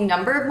about the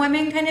number of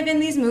women kind of in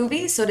these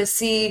movies. So to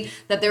see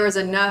that there was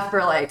enough for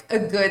a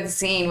good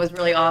scene was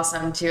really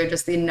awesome too.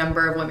 Just the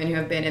number of women who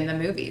have been in the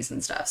movies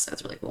and stuff. So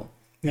it's really cool.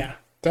 Yeah,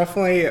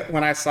 definitely.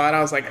 When I saw it,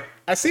 I was like,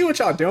 I see what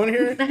y'all doing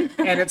here,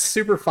 and it's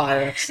super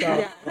fire.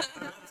 So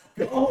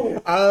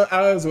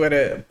I was with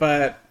it.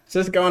 But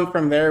just going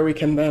from there, we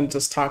can then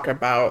just talk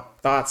about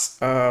thoughts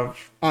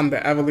on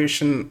the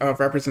evolution of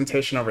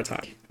representation over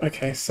time.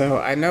 Okay, so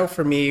I know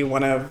for me,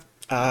 one of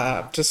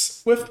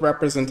just with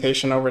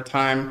representation over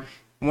time,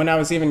 when I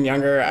was even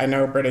younger, I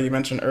know, Brita, you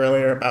mentioned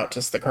earlier about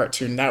just the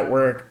Cartoon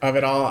Network of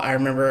it all. I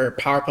remember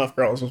Powerpuff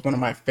Girls was one of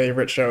my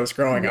favorite shows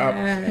growing up.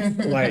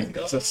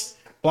 Just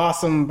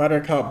Blossom,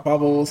 Buttercup,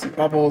 Bubbles.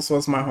 Bubbles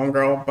was my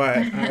homegirl, but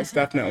I was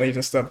definitely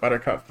just a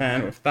Buttercup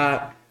fan with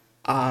that.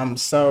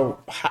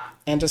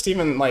 And just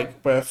even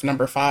with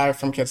number 5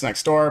 from Kids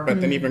Next Door, but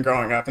then even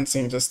growing up and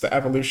seeing just the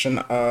evolution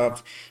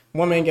of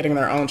women getting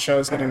their own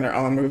shows, getting their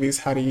own movies,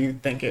 how do you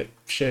think it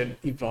should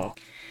evolve?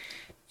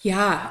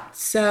 Yeah,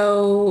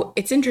 so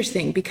it's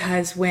interesting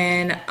because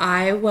when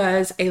I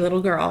was a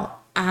little girl,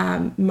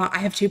 I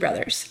have two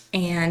brothers,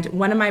 and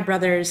one of my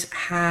brothers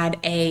had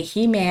a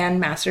He-Man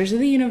Masters of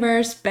the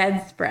Universe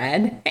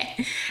bedspread,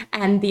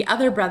 and the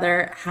other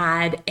brother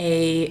had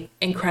a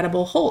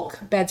Incredible Hulk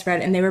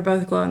bedspread, and they were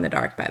both glow in the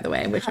dark, by the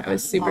way, which I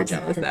was super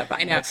jealous of.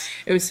 I know,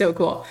 it was so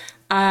cool.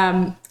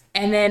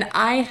 And then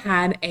I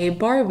had a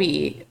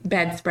Barbie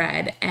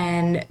bedspread,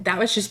 and that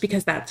was just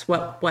because that's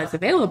what was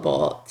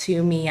available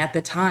to me at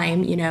the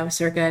time,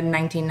 circa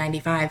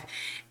 1995.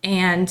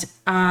 And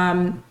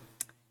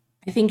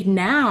I think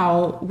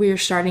now we're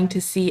starting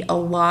to see a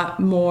lot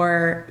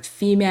more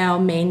female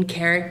main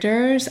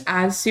characters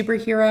as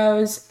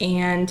superheroes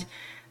and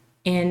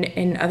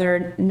in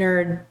other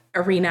nerd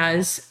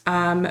arenas.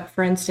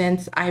 For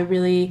instance, I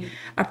really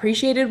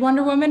appreciated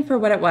Wonder Woman for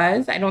what it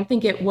was. I don't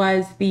think it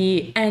was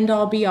the end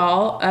all be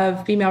all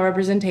of female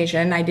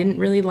representation. I didn't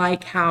really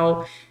like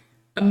how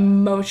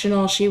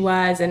emotional she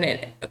was, and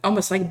it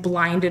almost like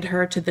blinded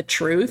her to the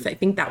truth. I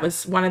think that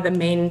was one of the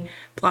main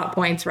plot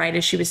points, right?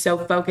 Is she was so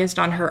focused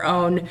on her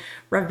own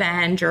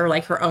revenge or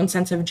like her own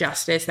sense of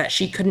justice that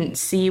she couldn't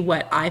see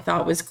what I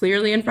thought was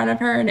clearly in front of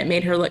her, and it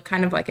made her look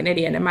kind of like an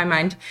idiot in my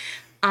mind.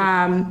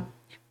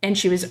 And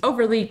she was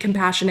overly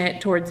compassionate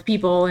towards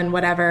people and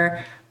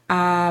whatever.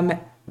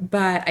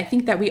 But I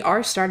think that we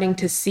are starting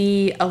to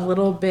see a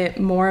little bit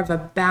more of a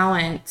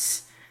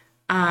balance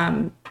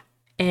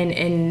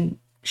in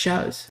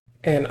shows.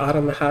 And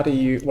Autumn, what are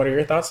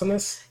your thoughts on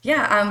this?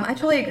 Yeah, I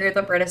totally agree with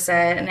what Brita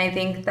said. And I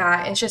think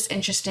that it's just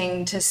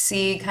interesting to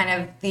see kind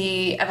of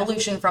the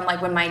evolution from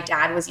like when my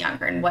dad was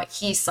younger and what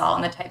he saw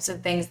and the types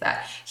of things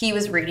that he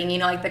was reading,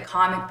 like the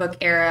comic book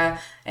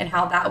era, and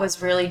how that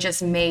was really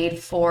just made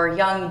for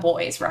young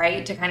boys,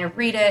 right? To kind of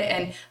read it.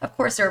 And of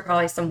course, there were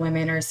probably some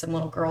women or some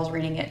little girls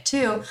reading it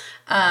too.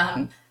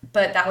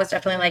 But that was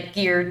definitely like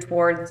geared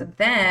towards them.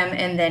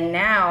 And then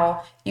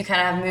now you kind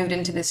of have moved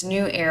into this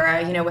new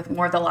era, with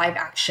more of the live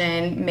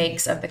action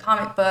makes of the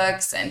comic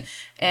books and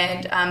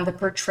the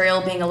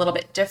portrayal being a little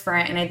bit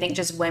different. And I think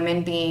just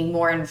women being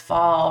more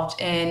involved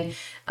in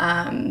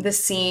the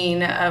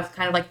scene of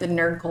kind of like the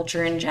nerd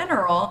culture in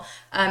general,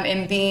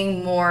 and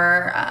being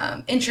more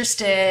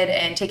interested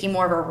and taking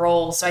more of a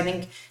role. So I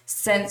think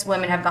since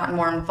women have gotten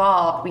more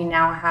involved, we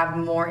now have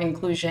more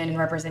inclusion and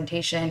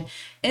representation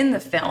in the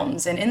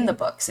films and in the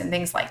books and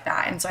things like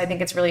that. And so I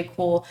think it's really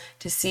cool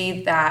to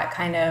see that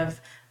kind of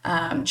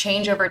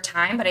change over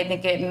time. But I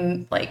think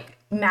it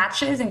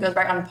matches and goes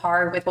right on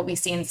par with what we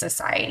see in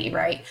society,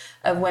 right?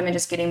 Of women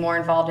just getting more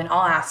involved in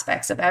all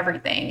aspects of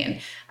everything.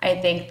 And I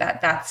think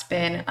that that's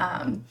been,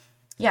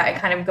 it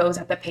kind of goes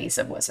at the pace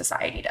of what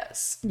society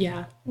does.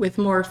 Yeah. With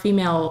more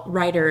female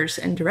writers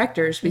and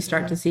directors, we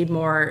start to see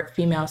more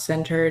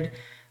female-centered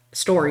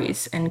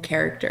stories and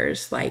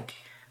characters, like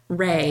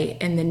Rey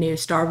in the new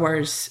Star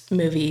Wars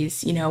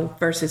movies,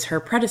 versus her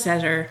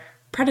predecessor,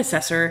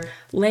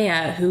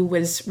 Leia, who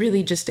was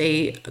really just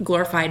a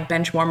glorified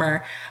bench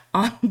warmer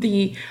on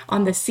the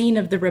scene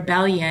of the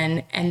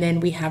rebellion. And then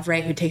we have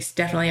Rey, who takes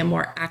definitely a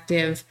more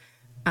active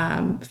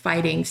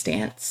fighting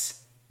stance.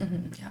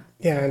 Mm-hmm.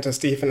 Yeah, and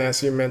just even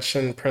as you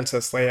mentioned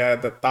Princess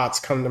Leia, the thoughts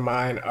come to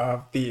mind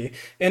of the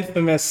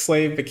infamous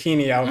slave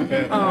bikini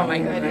outfit. Oh my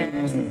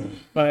goodness.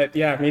 But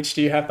yeah, Meech,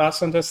 do you have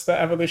thoughts on just the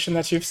evolution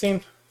that you've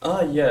seen?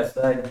 Yes,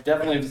 I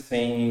definitely have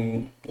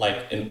seen,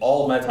 in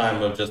all my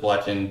time of just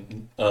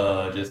watching,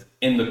 just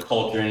in the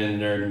culture and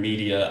in nerd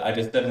media, I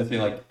just definitely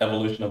see,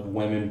 evolution of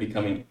women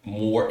becoming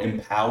more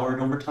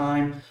empowered over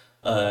time,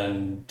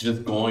 and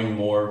just going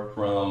more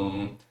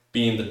from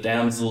being the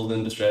damsels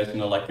in distress,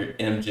 like your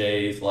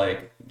MJs,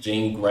 like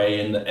Jean Grey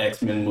in the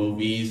X-Men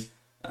movies.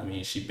 I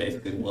mean, she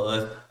basically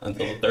was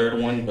until the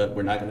third one, but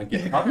we're not going to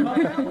get talked about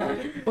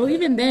that. Well,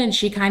 even then,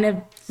 she kind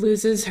of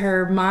loses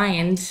her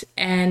mind,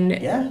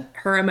 and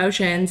her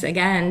emotions,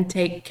 again,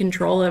 take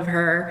control of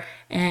her,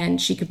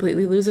 and she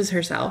completely loses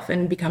herself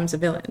and becomes a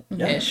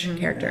villain-ish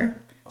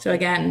character. So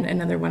again,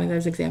 another one of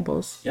those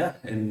examples. Yeah,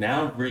 and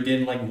now we're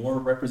getting more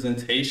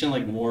representation,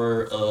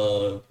 more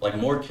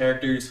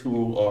characters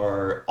who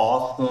are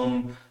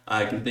awesome.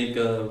 I can think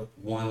of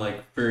one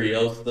like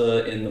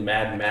Furiosa in the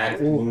Mad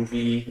Max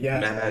movie,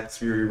 Mad Max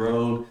Fury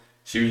Road.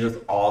 She was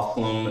just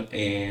awesome,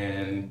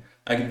 and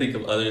I can think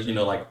of others,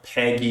 like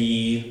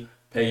Peggy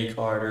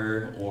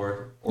Carter,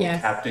 or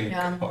Captain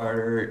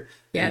Carter,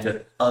 and just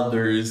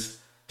others.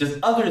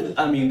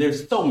 I mean,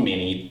 there's so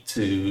many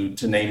to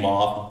name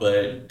off,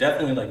 but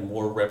definitely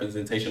more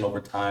representation over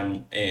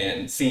time,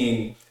 and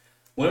seeing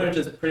women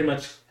just pretty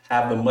much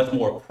have a much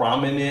more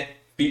prominent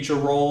feature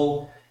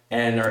role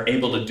and are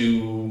able to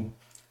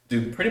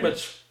do pretty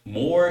much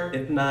more,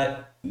 if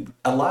not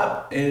a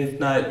lot, if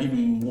not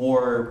even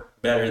more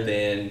better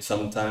than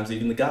sometimes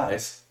even the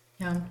guys.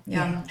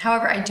 Yeah.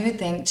 However, I do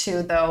think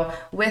too, though,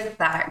 with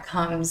that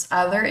comes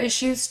other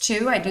issues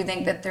too. I do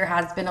think that there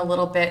has been a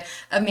little bit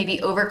of maybe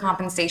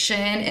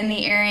overcompensation in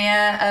the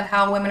area of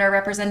how women are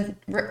represented.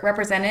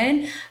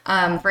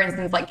 For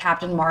instance, like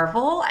Captain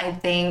Marvel, I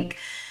think,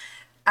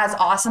 as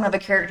awesome of a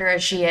character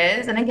as she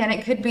is, and again,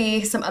 it could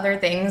be some other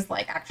things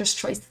like actress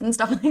choice and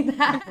stuff like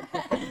that.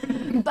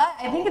 But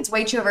I think it's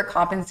way too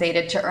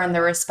overcompensated to earn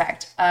the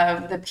respect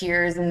of the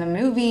peers in the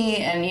movie,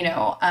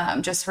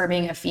 and just her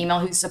being a female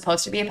who's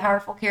supposed to be a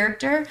powerful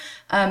character,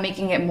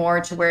 making it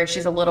more to where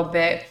she's a little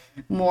bit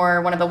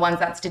more one of the ones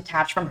that's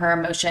detached from her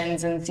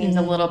emotions and seems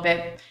a little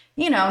bit,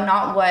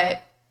 not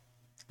what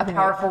a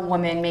powerful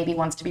woman maybe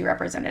wants to be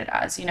represented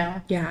as,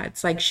 Yeah,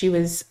 it's like she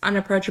was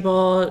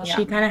unapproachable. Yeah.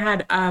 She kind of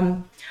had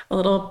a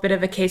little bit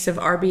of a case of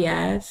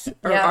RBS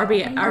or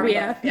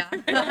RBF.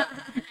 Yeah.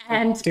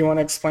 And do you want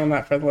to explain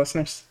that for the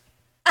listeners?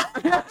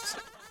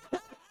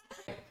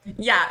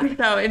 Yeah,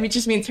 so it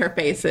just means her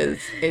face is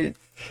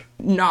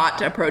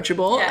not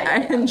approachable,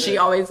 and she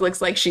always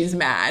looks like she's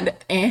mad,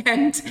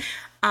 and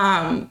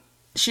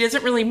she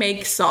doesn't really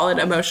make solid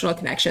emotional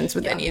connections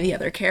with any of the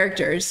other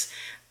characters.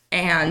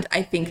 And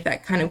I think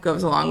that kind of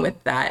goes along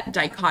with that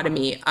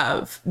dichotomy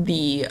of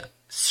the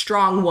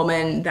strong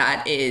woman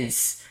that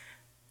is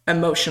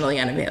emotionally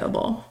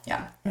unavailable.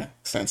 Yeah. Makes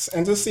sense.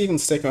 And just even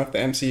sticking with the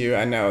MCU,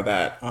 I know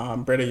that,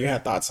 Brita, you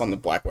had thoughts on the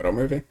Black Widow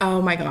movie. Oh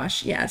my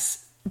gosh,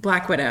 yes.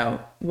 Black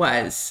Widow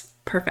was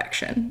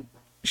perfection.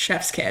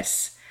 Chef's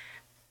kiss.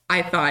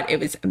 I thought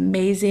it was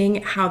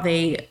amazing how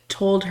they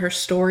told her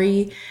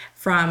story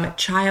from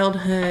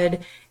childhood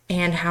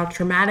and how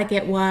traumatic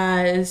it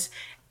was.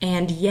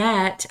 And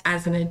yet,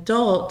 as an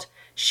adult,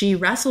 she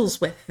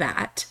wrestles with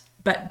that,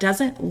 but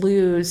doesn't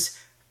lose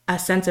a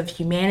sense of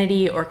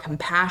humanity or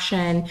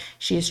compassion.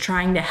 She's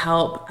trying to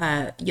help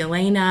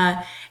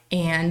Yelena,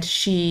 and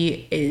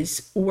she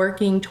is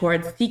working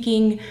towards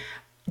seeking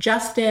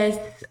justice,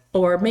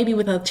 or maybe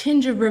with a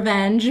tinge of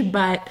revenge,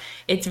 but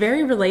it's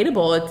very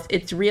relatable.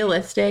 It's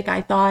realistic, I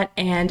thought,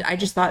 and I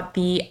just thought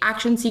the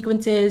action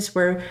sequences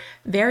were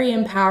very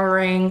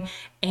empowering,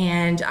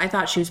 and I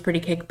thought she was pretty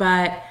kick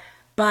butt.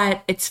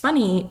 But it's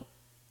funny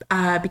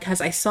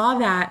because I saw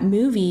that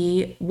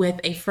movie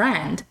with a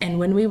friend, and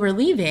when we were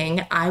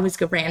leaving, I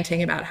was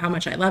ranting about how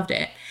much I loved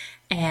it,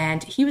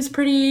 and he was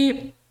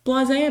pretty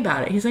blasé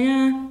about it. He's like,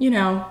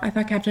 I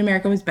thought Captain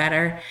America was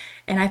better.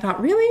 And I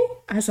thought, really?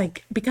 I was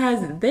like,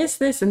 because this,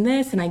 and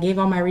this, and I gave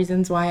all my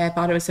reasons why I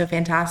thought it was so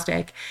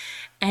fantastic.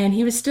 And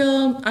he was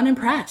still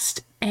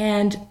unimpressed.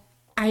 And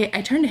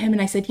I turned to him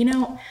and I said,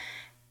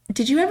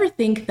 did you ever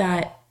think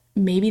that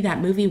maybe that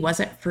movie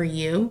wasn't for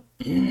you?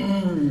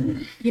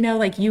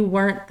 Like you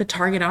weren't the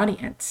target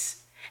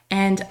audience.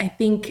 And I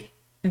think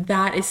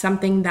that is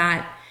something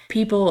that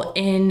people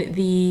in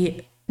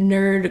the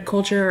nerd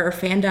culture or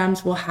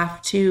fandoms will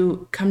have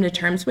to come to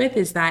terms with,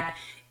 is that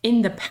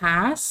in the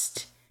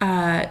past,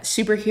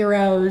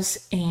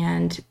 superheroes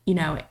and,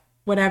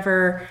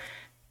 whatever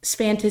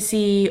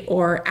fantasy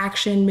or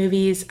action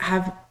movies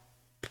have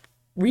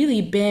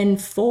really been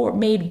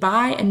made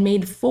by and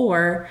made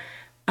for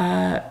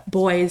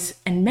boys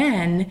and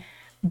men.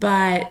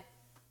 But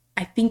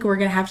I think we're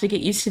going to have to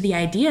get used to the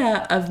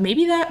idea of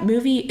maybe that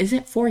movie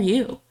isn't for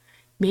you.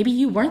 Maybe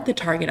you weren't the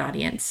target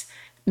audience.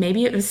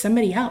 Maybe it was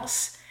somebody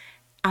else.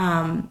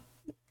 And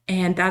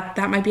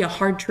that might be a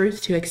hard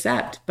truth to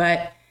accept,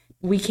 but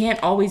we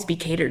can't always be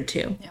catered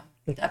to.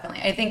 Yeah,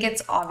 definitely. I think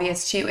it's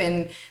obvious too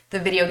in the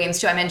video games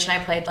too. I mentioned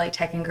I played like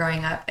Tekken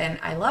growing up and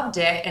I loved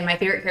it. And my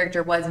favorite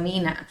character was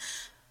Nina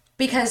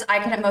because I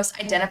could at most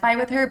identify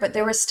with her, but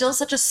there was still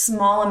such a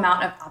small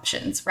amount of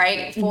options,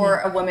 right?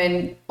 For a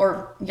woman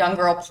or young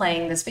girl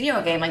playing this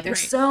video game. Like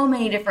there's so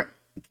many different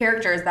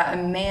characters that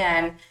a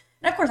man,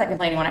 and of course I can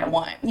play anyone I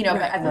want, but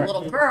as a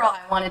little girl,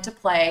 I wanted to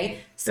play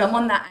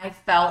someone that I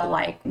felt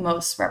like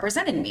most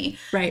represented me.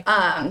 Right.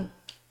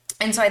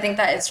 And so I think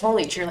that is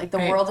totally true. Like the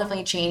world's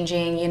definitely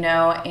changing,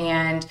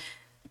 and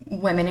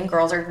women and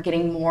girls are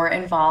getting more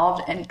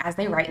involved, and as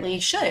they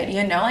rightly should,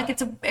 like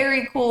it's a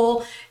very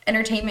cool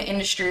entertainment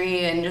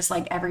industry and just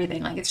like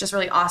everything. Like it's just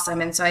really awesome.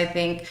 And so I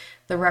think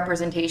the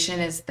representation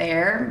is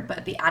there,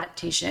 but the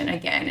adaptation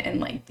again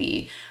and like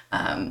the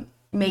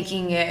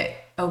making it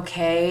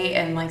okay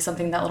and like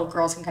something that little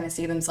girls can kind of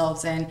see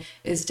themselves in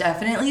is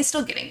definitely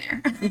still getting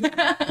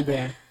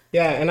there.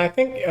 Yeah, and I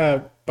think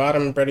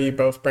Bottom and Brita, you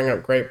both bring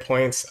up great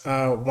points.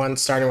 One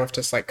starting with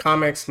just like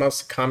comics.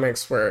 Most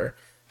comics were,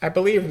 I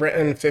believe,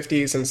 written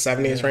 50s and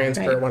 70s range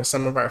for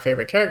some of our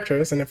favorite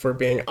characters. And if we're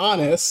being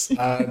honest,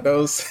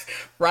 those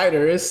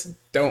writers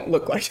don't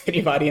look like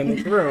anybody in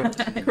this room.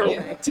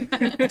 Correct.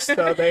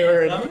 So they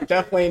were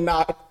definitely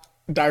not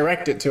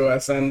directed to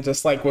us. And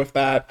just like with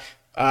that,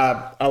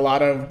 a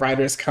lot of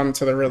writers come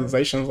to the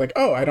realization of like,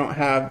 oh, I don't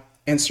have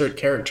insert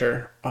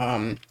character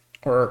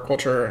or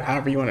culture,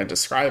 however you want to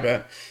describe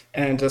it.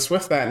 And just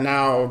with that,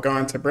 now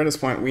going to Brita's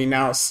point, we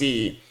now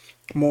see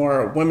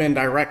more women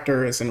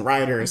directors and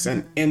writers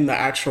and in the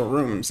actual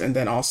rooms, and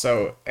then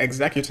also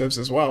executives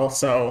as well.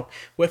 So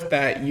with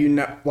that,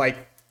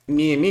 like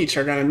me and Meech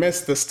are going to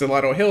miss the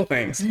Stiletto Hill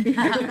things.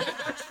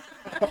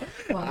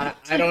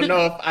 I don't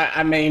know if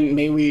I mean,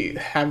 maybe we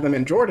have them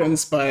in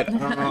Jordans,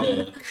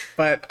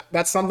 but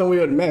that's something we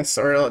would miss.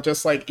 Or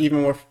just like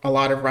even with a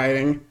lot of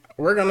writing,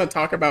 we're going to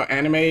talk about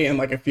anime in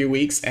like a few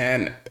weeks,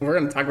 and we're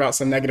going to talk about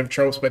some negative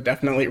tropes, but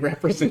definitely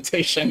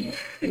representation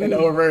and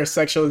over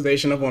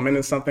sexualization of women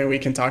is something we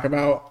can talk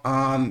about.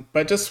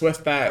 But just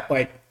with that,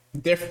 like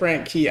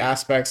different key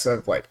aspects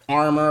of like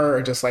armor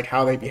or just like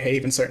how they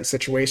behave in certain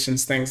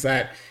situations, things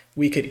that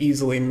we could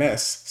easily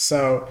miss.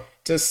 So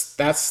just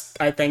that's,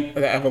 I think,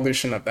 the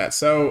evolution of that.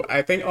 So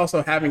I think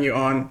also having you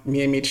on,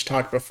 me and Meech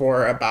talked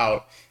before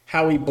about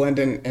how we blend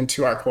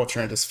into our culture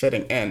and just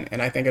fitting in.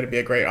 And I think it'd be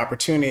a great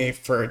opportunity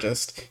for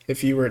just,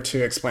 if you were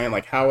to explain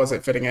like how was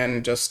it fitting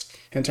in just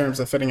in terms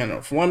of fitting in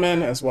with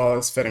women as well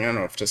as fitting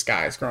in with just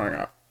guys growing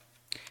up.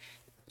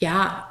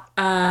 Yeah.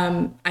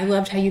 I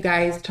loved how you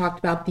guys talked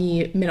about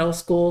the middle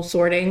school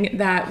sorting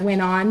that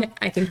went on.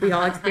 I think we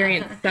all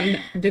experienced some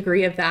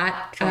degree of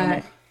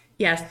that.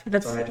 Yes,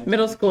 that's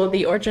middle school,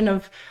 the origin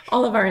of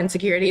all of our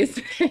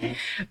insecurities.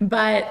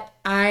 But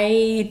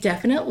I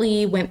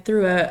definitely went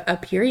through a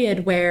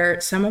period where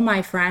some of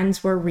my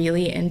friends were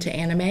really into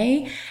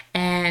anime,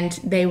 and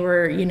they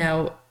were, you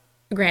know,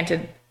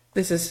 granted,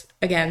 this is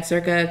again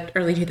circa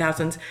early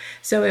 2000s.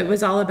 So it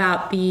was all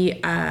about the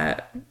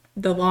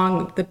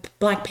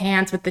black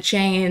pants with the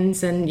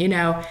chains, and, you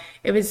know,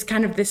 it was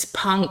kind of this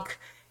punk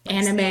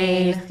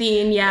anime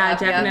scene. Yeah,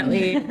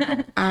 definitely.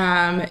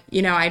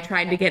 You know, I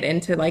tried to get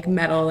into like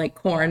metal, like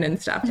Korn and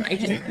stuff. I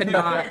just could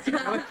not.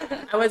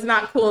 I was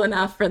not cool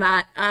enough for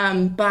that.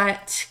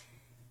 But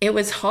it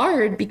was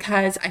hard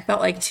because I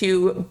felt like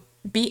to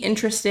be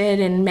interested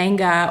in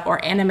manga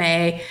or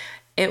anime,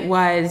 it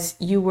was,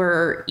 you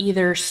were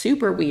either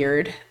super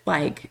weird,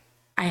 like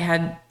I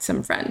had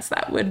some friends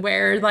that would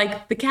wear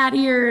like the cat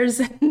ears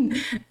and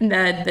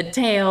the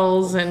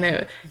tails, and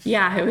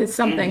it was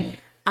something.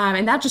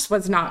 And that just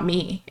was not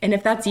me. And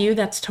if that's you,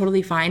 that's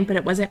totally fine, but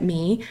it wasn't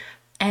me.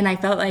 And I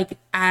felt like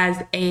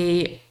as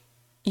a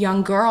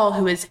young girl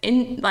who is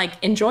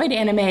enjoyed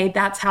anime,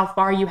 that's how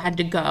far you had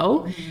to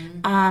go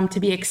to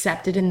be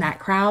accepted in that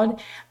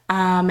crowd.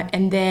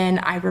 And then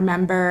I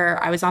remember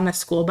I was on the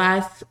school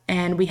bus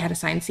and we had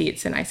assigned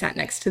seats, and I sat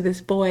next to this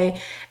boy,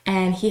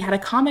 and he had a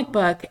comic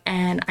book,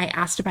 and I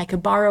asked if I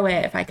could borrow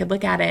it, if I could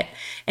look at it.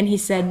 And he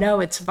said, no,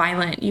 it's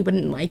violent. You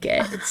wouldn't like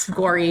it. It's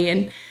gory.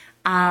 And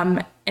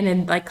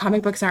then like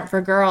comic books aren't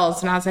for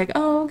girls. And I was like,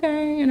 oh,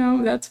 okay, you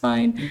know, that's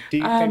fine. Do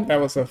you think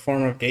that was a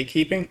form of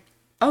gatekeeping?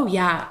 Oh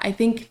yeah. I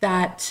think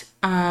that,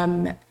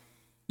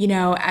 you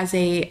know, as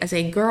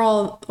a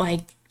girl,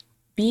 like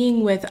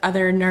being with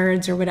other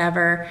nerds or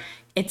whatever,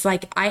 it's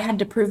like I had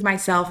to prove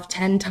myself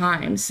 10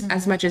 times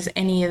as much as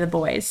any of the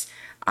boys.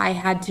 I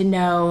had to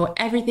know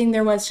everything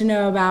there was to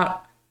know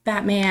about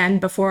Batman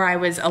before I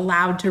was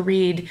allowed to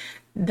read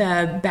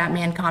the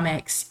Batman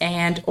comics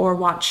or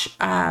watch.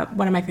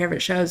 One of my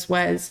favorite shows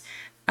was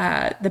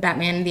the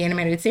Batman, the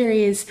animated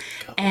series.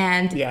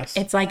 And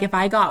It's like if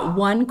I got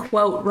one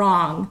quote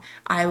wrong,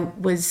 I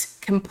was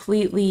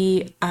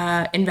completely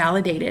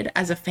invalidated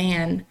as a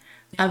fan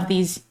of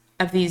these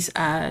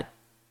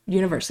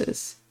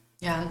universes.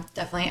 Yeah,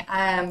 definitely.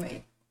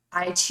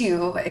 I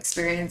too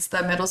experienced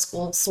the middle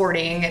school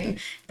sorting, and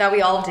that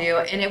we all do.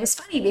 And it was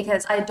funny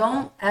because I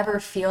don't ever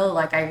feel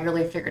like I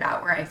really figured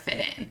out where I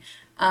fit in.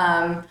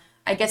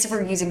 I guess if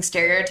we're using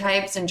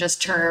stereotypes and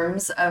just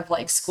terms of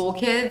like school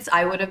kids,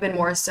 I would have been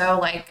more so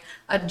like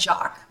a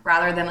jock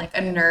rather than like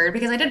a nerd,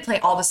 because I did play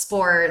all the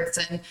sports,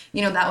 and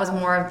you know, that was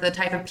more of the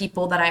type of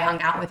people that I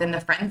hung out with, and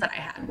the friends that I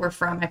had were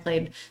from. I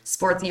played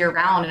sports year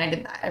round, and I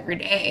did that every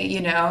day,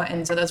 you know,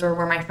 and so those were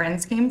where my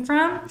friends came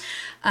from.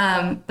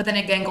 But then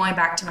again, going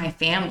back to my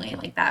family,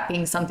 like that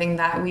being something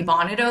that we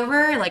bonded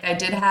over, like I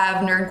did have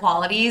nerd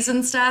qualities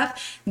and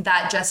stuff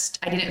that just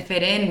I didn't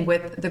fit in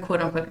with the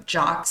quote unquote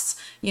jocks.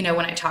 You know,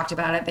 when I talked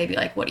about it, they'd be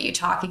like, what are you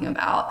talking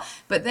about?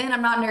 But then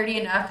I'm not nerdy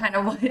enough, kind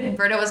of what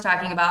Brita was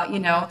talking about, you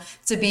know,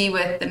 to be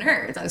with the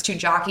nerds. I was too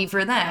jockey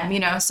for them, you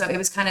know, so it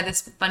was kind of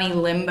this funny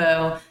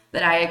limbo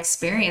that I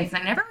experienced.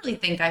 And I never really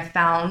think I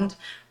found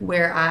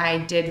where I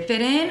did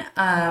fit in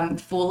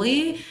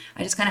fully.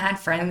 I just kind of had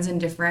friends in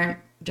different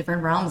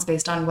realms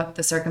based on what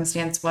the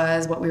circumstance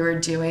was, what we were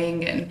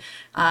doing, and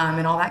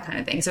all that kind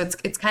of thing. So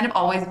it's kind of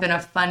always been a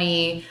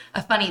funny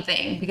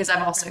thing, because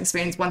I've also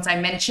experienced, once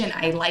I mention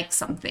I like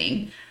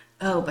something,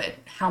 oh, but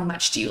how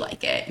much do you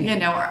like it? You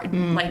know, or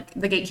like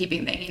the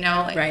gatekeeping thing, you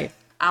know, like right.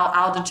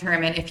 I'll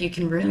determine if you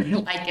can really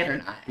like it or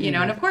not, you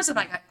know. And of course, as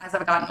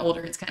I've gotten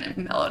older, it's kind of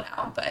mellowed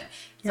out, but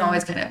it's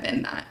always kind of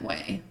been that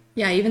way.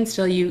 Yeah, even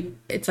still,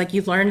 it's like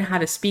you learn how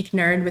to speak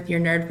nerd with your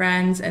nerd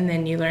friends, and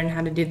then you learn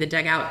how to do the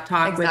dugout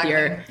talk with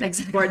your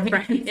sports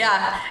friends.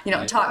 Yeah, you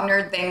know, talk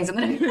nerd things, and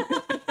then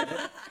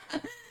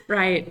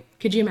right.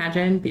 Could you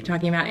imagine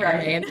talking about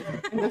anime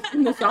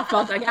in the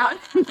softball dugout?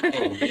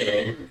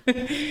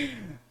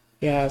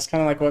 Yeah, it's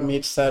kind of like what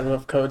Meech said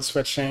with code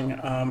switching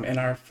in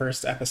our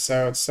first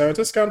episode. So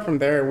just going from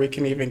there, we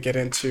can even get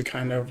into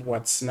kind of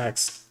what's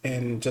next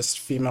in just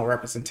female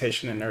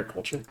representation in nerd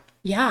culture.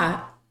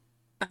 Yeah.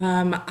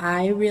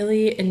 I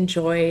really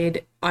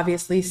enjoyed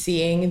obviously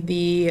seeing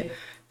the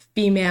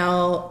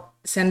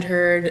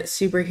female-centered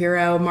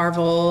superhero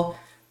Marvel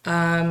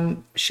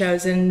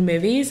shows and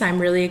movies. I'm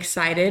really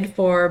excited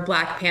for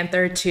Black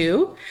Panther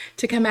 2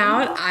 to come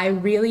out. I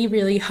really,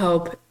 really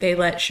hope they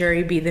let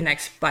Shuri be the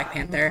next Black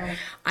Panther.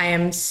 I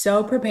am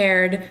so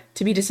prepared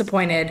to be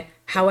disappointed.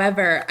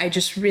 However, I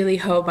just really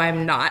hope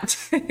I'm not.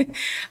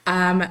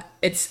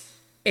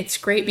 It's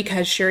great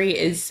because Shuri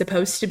is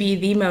supposed to be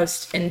the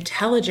most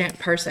intelligent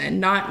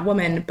person, not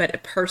woman, but a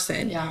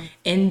person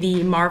in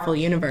the Marvel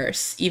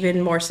universe,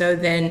 even more so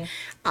than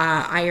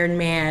Iron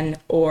Man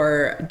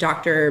or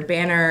Dr.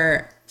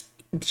 Banner.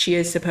 She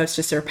is supposed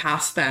to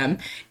surpass them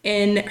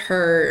in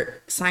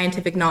her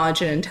scientific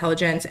knowledge and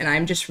intelligence. And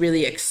I'm just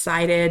really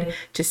excited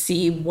to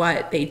see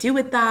what they do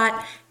with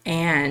that.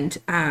 And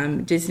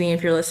Disney,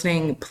 if you're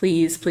listening,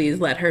 please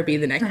let her be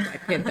the next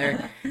Black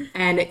Panther.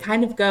 And it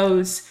kind of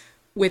goes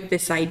with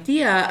this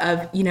idea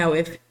of, you know,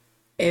 if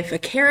a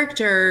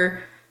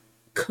character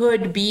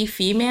could be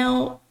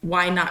female,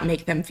 why not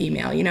make them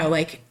female? You know,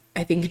 like,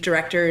 I think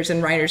directors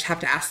and writers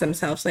have to ask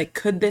themselves, like,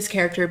 could this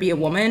character be a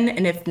woman?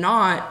 And if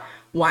not,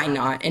 why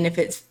not? And if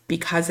it's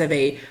because of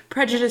a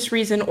prejudice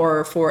reason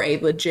or for a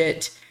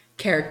legit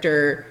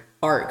character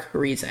arc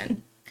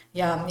reason.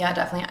 Yeah,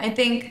 definitely. I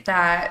think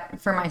that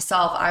for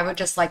myself, I would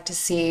just like to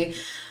see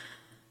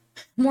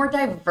more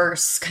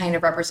diverse kind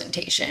of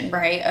representation,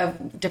 right,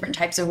 of different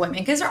types of women,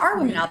 because there are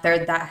women out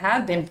there that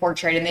have been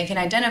portrayed and they can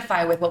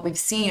identify with what we've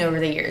seen over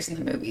the years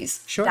in the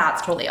movies. Sure,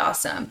 that's totally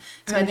awesome.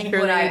 So I think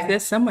sure they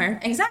exist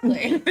somewhere.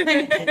 Exactly.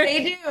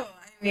 They do.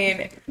 I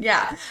mean,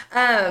 yeah.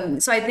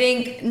 So I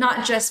think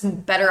not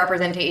just better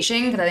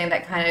representation, because I think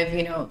that kind of,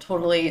 you know,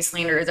 totally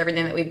slanders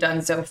everything that we've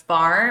done so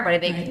far, but I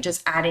think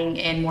just adding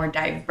in more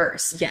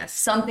diverse. Yes.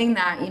 Something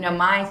that, you know,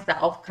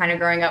 myself kind of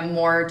growing up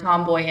more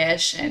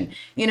tomboyish and,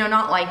 you know,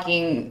 not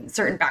liking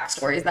certain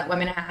backstories that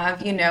women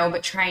have, you know,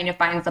 but trying to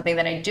find something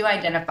that I do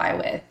identify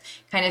with,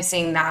 kind of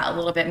seeing that a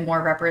little bit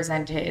more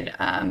represented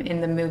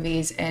in the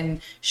movies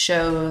and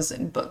shows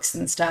and books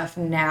and stuff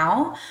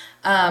now.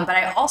 But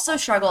I also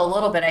struggle a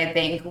little bit, I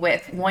think,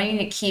 with wanting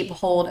to keep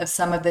hold of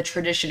some of the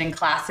tradition and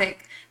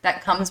classic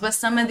that comes with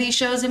some of these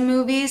shows and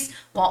movies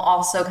while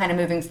also kind of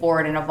moving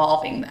forward and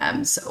evolving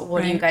them. So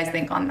what do you guys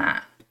think on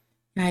that?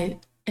 I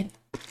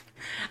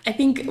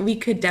think we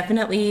could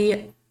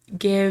definitely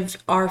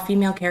give our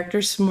female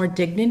characters some more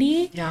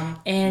dignity. Yeah.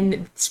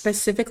 And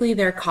specifically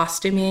their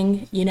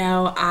costuming. You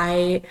know,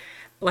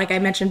 like I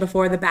mentioned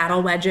before, the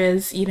battle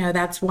wedges, you know,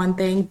 that's one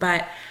thing.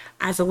 But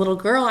as a little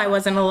girl, I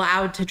wasn't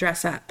allowed to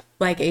dress up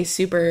like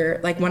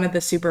one of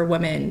the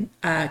Superwoman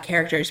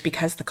characters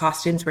because the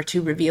costumes were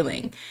too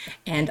revealing.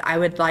 And I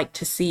would like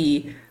to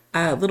see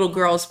little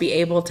girls be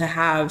able to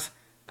have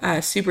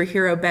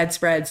superhero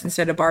bedspreads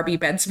instead of Barbie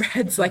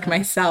bedspreads like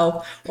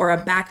myself, or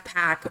a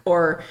backpack,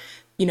 or,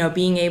 you know,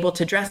 being able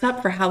to dress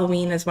up for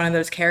Halloween as one of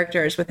those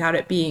characters without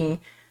it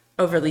being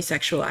overly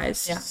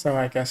sexualized. Yeah. So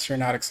I guess you're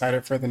not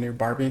excited for the new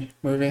Barbie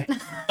movie?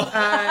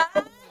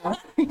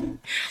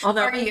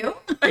 Although, Are you?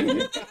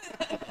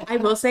 I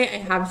will say I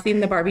have seen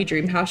the Barbie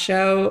Dreamhouse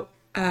show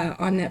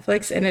on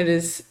Netflix, and it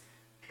is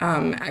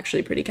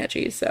actually pretty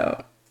catchy.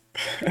 So,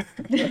 All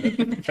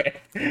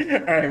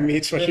right,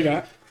 Meech, what you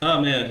got? Oh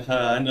man,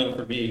 I know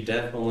for me,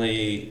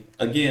 definitely,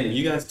 again,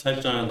 you guys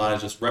touched on a lot of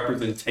just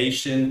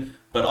representation,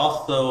 but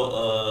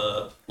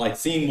also like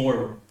seeing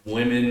more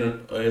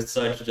women as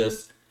such,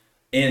 just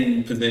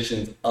in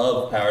positions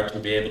of power to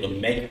be able to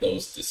make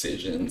those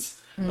decisions.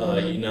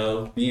 You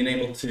know, being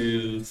able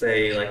to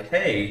say like,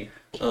 hey,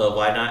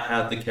 why not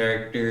have the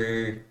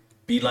character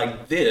be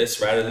like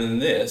this rather than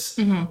this,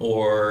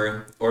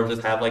 or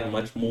just have like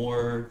much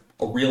more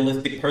a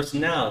realistic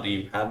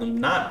personality, have them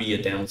not be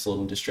a damsel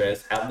in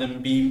distress, have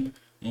them be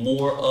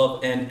more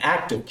of an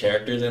active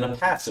character than a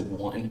passive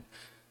one.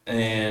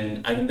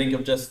 And I can think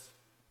of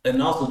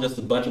and also just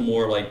a bunch of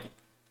more like,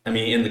 I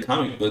mean, in the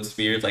comic book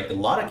spheres, like a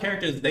lot of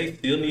characters, they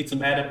still need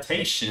some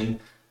adaptation.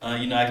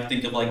 You know, I can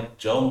think of like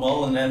Joe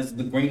Mullen as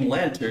the Green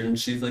Lantern.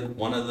 She's like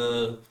one of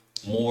the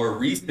more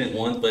recent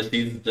ones, but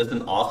she's just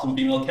an awesome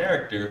female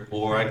character.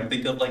 Or I can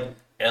think of like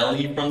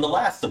Ellie from The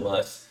Last of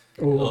Us,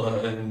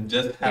 and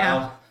just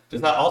how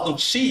awesome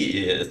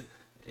she is,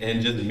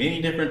 and just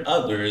many different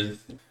others.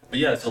 But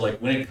yeah, so like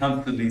when it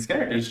comes to these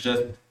characters,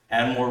 just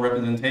add more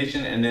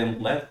representation, and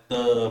then let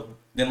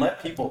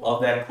people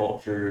of that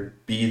culture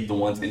be the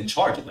ones in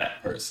charge of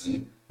that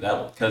person.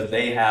 Because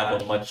they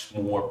have a much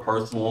more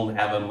personal,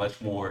 have a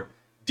much more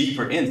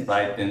deeper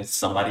insight than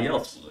somebody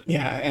else would.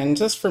 Yeah, and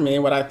just for me,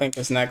 what I think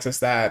is next is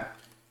that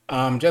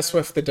just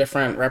with the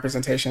different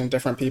representation,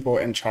 different people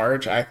in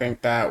charge, I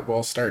think that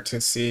we'll start to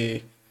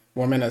see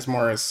women as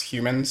more as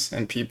humans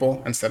and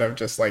people instead of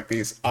just like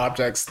these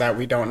objects that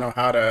we don't know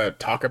how to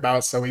talk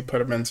about. So we put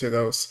them into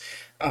those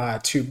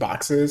two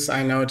boxes.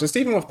 I know just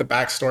even with the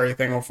backstory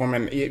thing with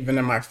women, even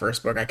in my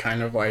first book, I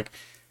kind of like,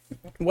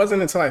 it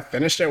wasn't until I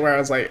finished it where I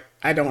was like,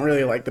 I don't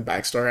really like the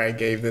backstory I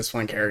gave this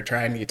one character.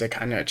 I need to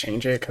kind of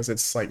change it because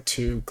it's like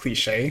too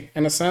cliche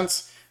in a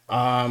sense.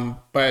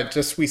 But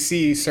just we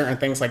see certain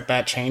things like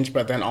that change,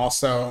 but then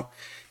also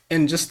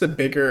in just the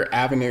bigger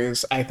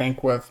avenues, I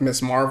think with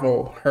Miss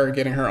Marvel, her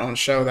getting her own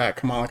show, that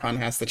Kamala Khan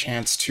has the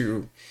chance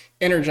to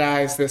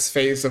energized this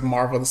phase of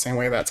Marvel the same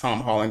way that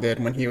Tom Holland did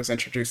when he was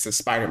introduced as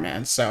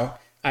Spider-Man. So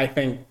I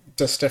think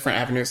just different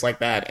avenues like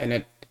that.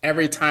 And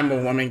every time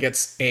a woman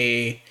gets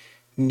a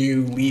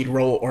new lead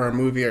role or a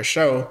movie or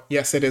show,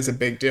 yes, it is a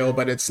big deal,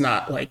 but it's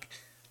not like,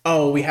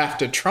 oh, we have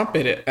to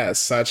trumpet it as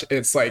such.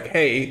 It's like,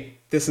 hey,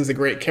 this is a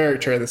great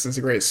character. This is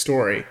a great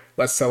story.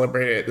 Let's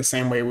celebrate it the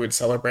same way we would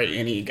celebrate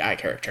any guy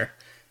character.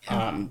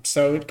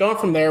 So going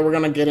from there, we're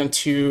going to get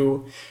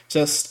into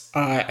just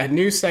a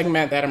new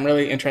segment that I'm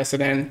really interested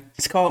in.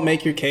 It's called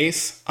Make Your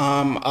Case.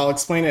 I'll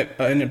explain it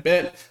in a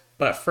bit,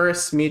 but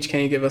first, Meech,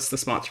 can you give us the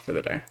sponsor for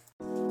the day?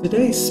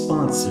 Today's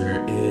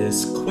sponsor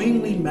is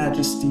Queenly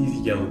Majesty's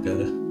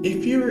Yoga.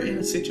 If you're in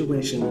a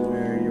situation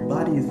where your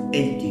body is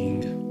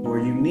aching or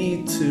you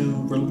need to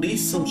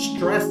release some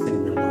stress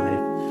in your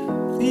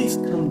life, please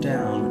come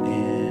down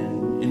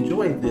and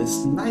enjoy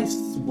this nice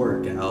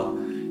workout.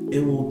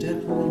 It will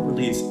definitely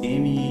release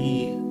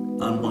any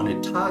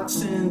unwanted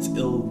toxins.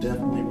 It will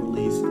definitely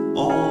release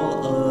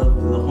all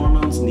of the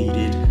hormones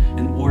needed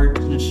in order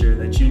to ensure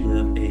that you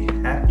live a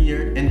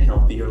happier and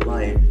healthier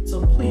life.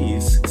 So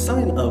please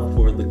sign up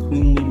for the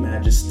Queenly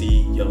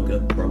Majesty Yoga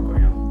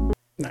program.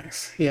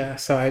 Nice. Yeah,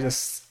 so I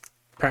just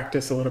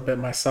practice a little bit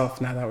myself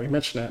now that we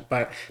mention it.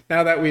 But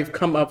now that we've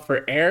come up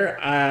for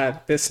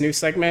air, this new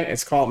segment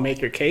is called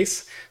Make Your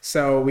Case.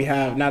 So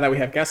now that we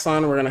have guests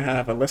on, we're going to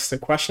have a list of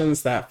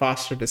questions that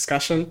foster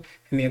discussion.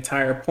 And the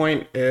entire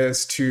point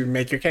is to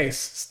make your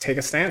case, take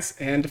a stance,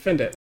 and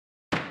defend it.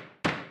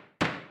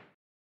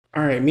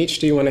 All right, Meech,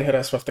 do you want to hit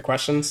us with the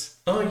questions?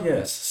 Oh,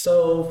 yes.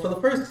 So for the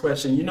first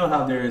question, you know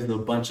how there is a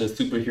bunch of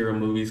superhero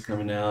movies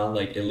coming out,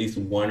 like at least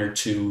one or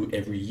two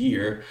every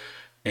year,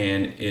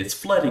 and it's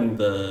flooding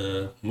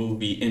the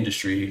movie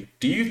industry.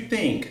 Do you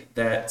think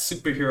that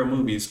superhero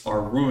movies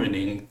are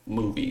ruining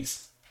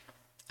movies?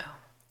 Oh,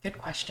 good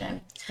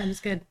question. Sounds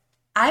good.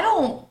 I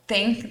don't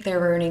think they're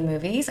ruining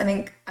movies. I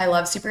think I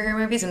love superhero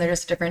movies and they're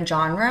just a different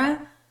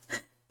genre.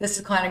 This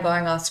is kind of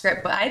going off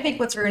script, but I think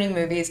what's ruining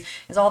movies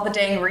is all the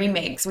dang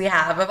remakes we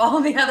have of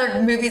all the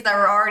other movies that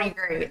were already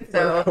great.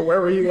 So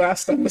Where were you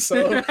last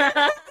episode?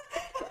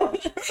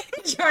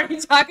 did you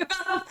already talk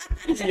about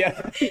that?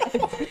 Yeah.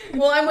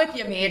 Well, I'm with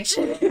you, Meech.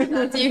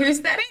 That's you who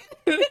said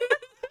it.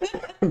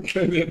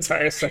 The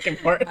entire second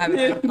part.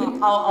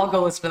 I'll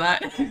go listen for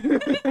that.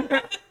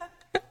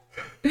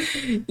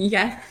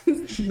 Yes.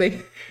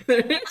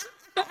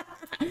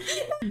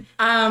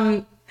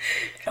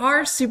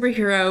 Are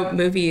superhero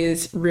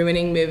movies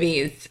ruining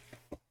movies?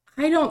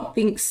 I don't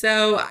think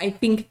so. I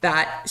think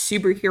that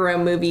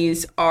superhero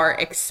movies are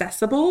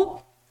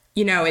accessible.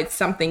 You know, it's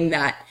something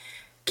that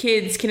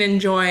kids can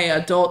enjoy,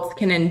 adults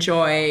can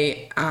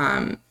enjoy,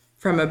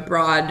 from a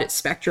broad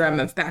spectrum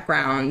of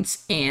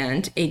backgrounds,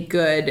 and a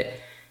good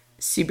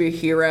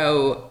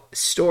superhero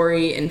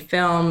story and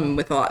film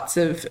with lots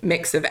of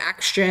mix of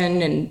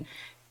action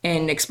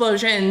and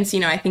explosions.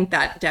 You know, I think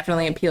that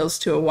definitely appeals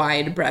to a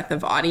wide breadth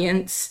of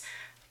audience.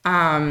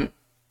 However,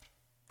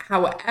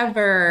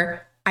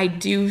 I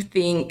do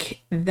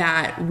think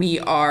that we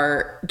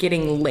are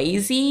getting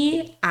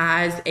lazy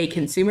as a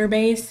consumer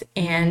base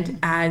and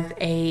as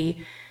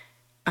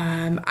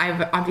I'm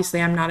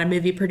not a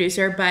movie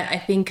producer, but I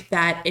think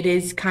that it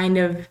is kind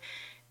of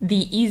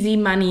the easy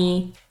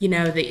money, you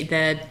know,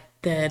 the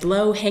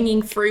low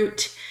hanging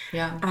fruit.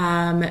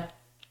 Yeah.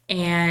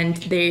 And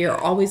they are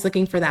always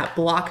looking for that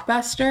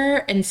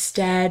blockbuster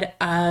instead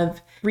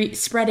of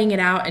spreading it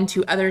out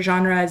into other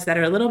genres that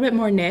are a little bit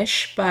more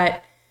niche,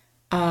 but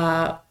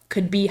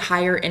could be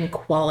higher in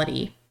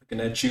quality. Looking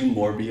at you,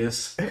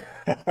 Morbius.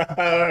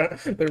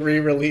 The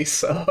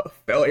re-release of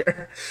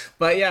failure.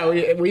 But yeah,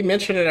 we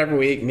mention it every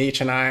week,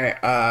 Meech and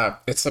I.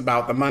 It's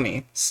about the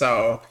money.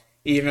 So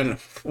even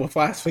with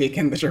last week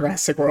in the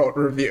Jurassic World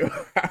review,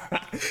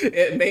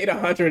 it made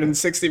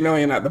 $160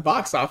 million at the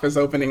box office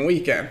opening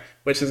weekend,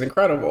 which is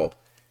incredible.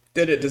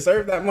 Did it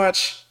deserve that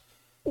much?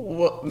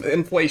 Well,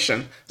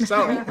 inflation.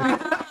 So,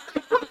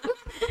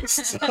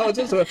 so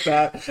just with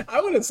that,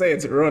 I wouldn't say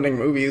it's ruining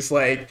movies.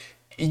 Like,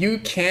 you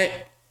can't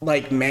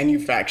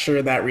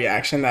manufacture that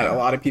reaction that a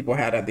lot of people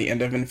had at the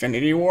end of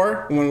Infinity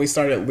War when we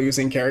started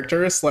losing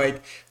characters.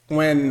 Like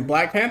when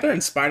Black Panther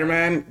and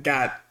Spider-Man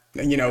got,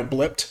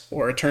 blipped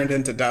or turned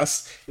into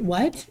dust.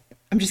 What?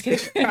 I'm just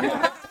kidding.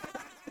 It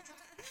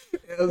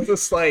was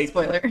just like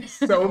Spoiler.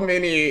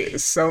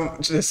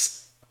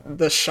 just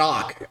the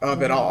shock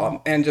of it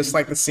all. And just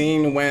like the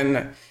scene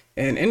when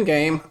in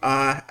Endgame,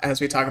 as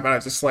we talk about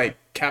it, just like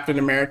Captain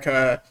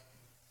America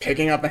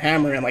picking up the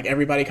hammer and like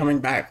everybody coming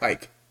back,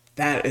 like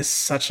that is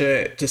such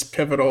a just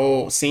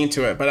pivotal scene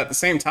to it. But at the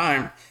same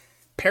time,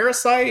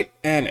 Parasite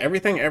and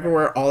Everything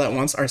Everywhere All at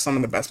Once are some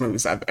of the best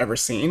movies I've ever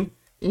seen.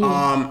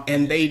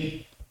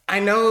 And I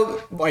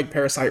know like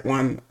Parasite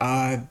won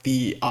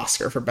the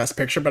Oscar for Best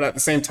Picture, but at the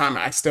same time,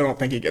 I still don't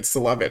think it gets the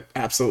love it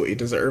absolutely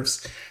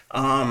deserves.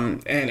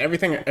 And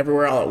Everything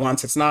Everywhere All at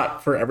Once, it's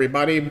not for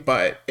everybody,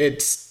 but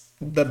it's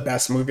the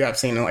best movie I've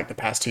seen in like the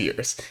past 2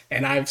 years.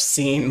 And I've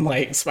seen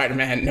like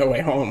Spider-Man No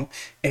Way Home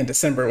in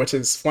December, which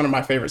is one of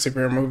my favorite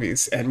superhero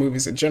movies and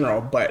movies in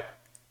general, but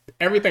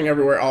Everything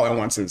Everywhere All at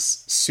Once is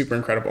super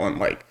incredible and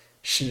like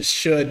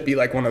should be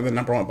like one of the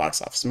number one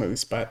box office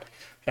movies. But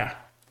yeah.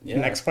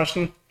 Next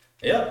question.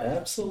 Yeah,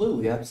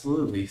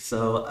 absolutely.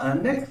 So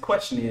next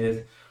question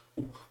is,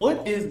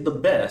 what is the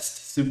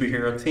best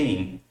superhero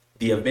team?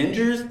 The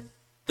Avengers,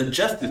 the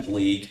Justice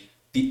League,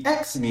 the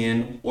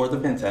X-Men, or the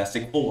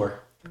Fantastic Four?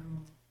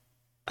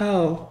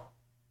 Oh,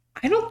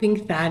 I don't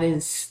think that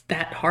is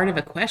that hard of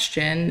a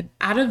question.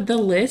 Out of the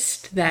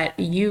list that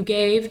you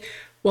gave,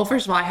 well,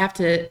 first of all, I have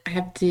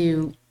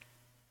to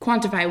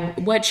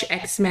quantify which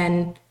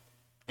X-Men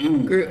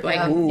group,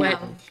 like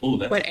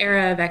what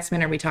era of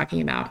X-Men are we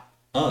talking about?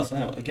 Oh, it's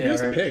not okay.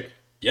 Just pick.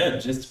 Yeah,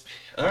 just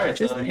all right.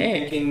 Just so I'm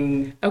pick.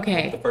 thinking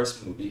Okay. the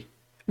first movie.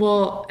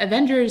 Well,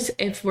 Avengers,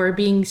 if we're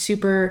being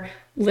super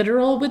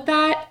literal with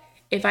that,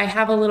 if I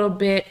have a little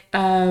bit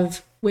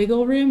of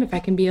wiggle room, if I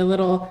can be a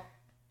little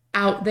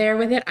out there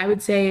with it, I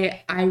would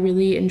say I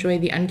really enjoy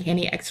the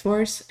Uncanny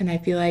X-Force, and I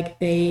feel like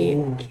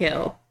they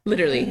kill.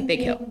 Literally, they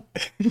kill.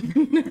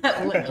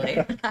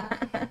 Literally.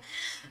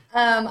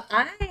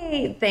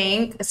 I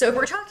think, so if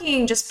we're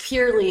talking just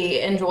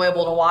purely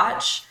enjoyable to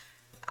watch,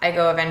 I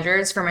go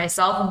Avengers for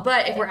myself.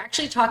 But if we're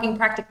actually talking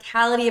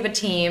practicality of a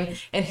team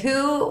and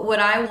who would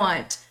I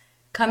want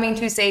coming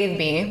to save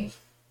me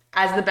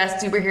as the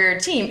best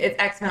superhero team, it's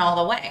X-Men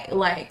all the way.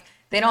 Like,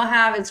 they don't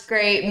have as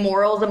great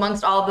morals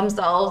amongst all of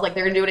themselves. Like,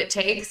 they're gonna do what it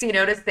takes, you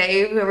know, to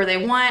save whoever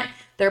they want.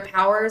 Their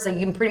powers, like, you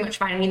can pretty much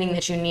find anything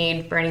that you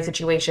need for any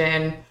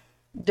situation,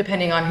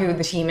 depending on who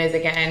the team is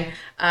again.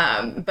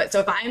 But so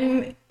if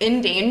I'm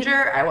in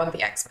danger, I want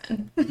the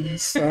X-Men.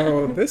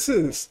 So this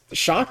is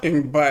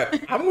shocking,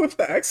 but I'm with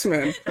the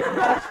X-Men.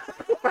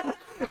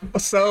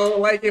 So,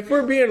 like, if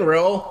we're being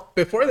real,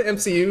 before the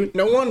MCU,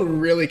 no one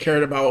really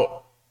cared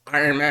about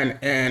Iron Man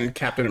and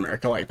Captain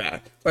America like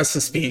that. Let's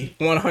just be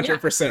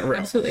 100% real.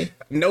 Absolutely.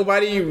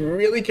 Nobody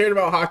really cared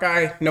about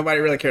Hawkeye. Nobody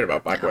really cared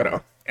about Black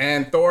Widow.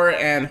 And Thor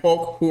and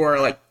Hulk, who are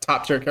like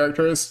top tier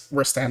characters,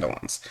 were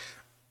standalones.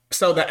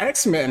 So the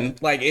X-Men,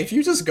 like, if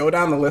you just go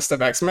down the list of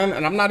X-Men,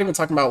 and I'm not even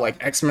talking about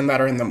like X-Men that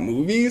are in the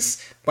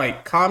movies,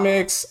 like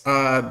comics,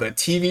 the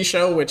TV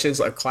show, which is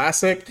a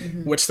classic,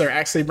 which they're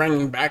actually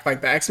bringing back.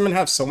 Like, the X-Men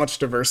have so much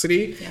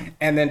diversity,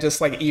 and then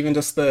just like even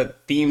just the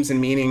themes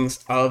and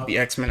meanings of the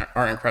X-Men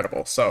are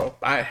incredible. So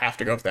I have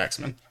to go with the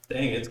X-Men.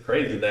 Dang, it's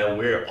crazy that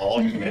we're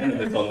all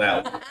unanimous on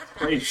that one.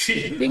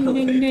 Crazy. Ding,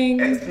 ding,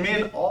 ding.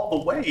 X-Men all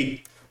the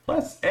way.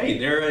 Plus, hey,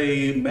 they're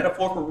a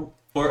metaphor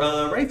for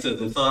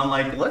racism. So I'm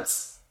like,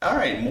 all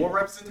right, more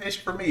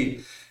representation for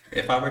me.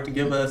 If I were to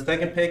give a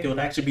second pick, it would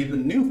actually be the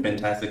new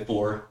Fantastic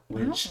Four,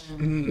 which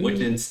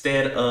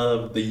instead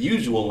of the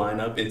usual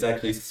lineup, it's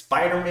actually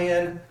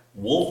Spider-Man,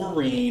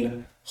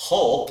 Wolverine,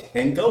 Hulk,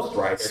 and Ghost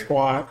Rider.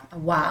 Squad.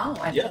 Wow.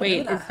 I didn't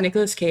Wait, know is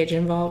Nicolas Cage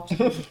involved?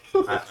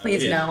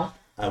 Please no.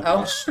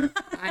 Oh,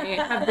 I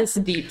have this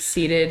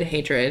deep-seated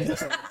hatred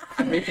for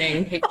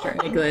everything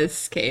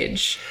Nicolas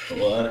Cage.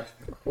 what?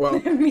 Well,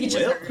 Me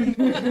just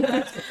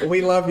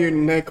we love you,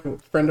 Nick,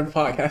 friend of the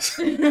podcast.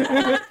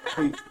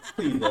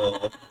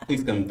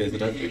 Please come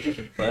visit us.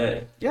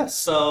 But yeah,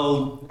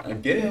 so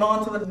getting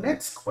on to the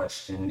next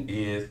question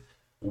is,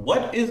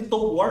 what is the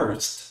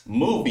worst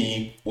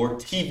movie or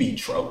TV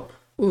trope?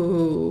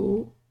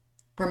 Ooh.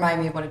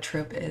 remind me of what a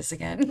trope is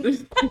again.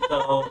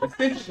 So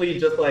essentially,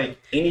 just like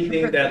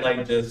anything that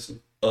like just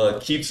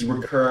keeps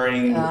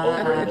recurring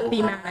over and over.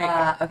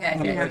 Thematic.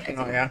 Okay.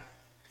 Oh, yeah.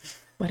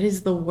 What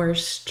is the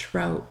worst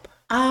trope?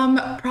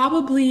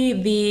 Probably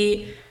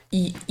the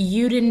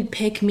you didn't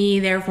pick me,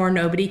 therefore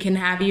nobody can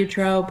have you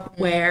trope,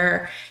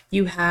 where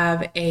you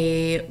have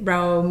a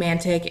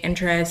romantic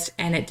interest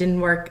and it didn't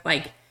work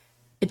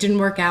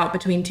out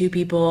between two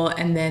people,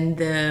 and then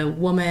the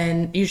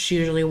woman,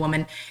 usually a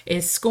woman,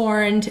 is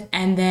scorned,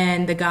 and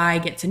then the guy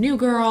gets a new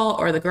girl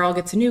or the girl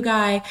gets a new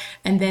guy,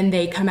 and then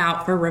they come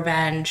out for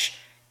revenge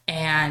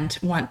and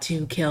want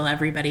to kill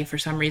everybody for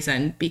some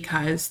reason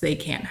because they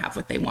can't have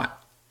what they want.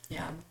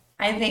 Yeah.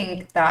 I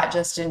think that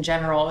just in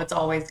general, it's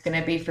always going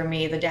to be for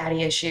me the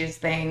daddy issues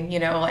thing. You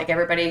know, like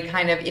everybody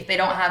kind of, if they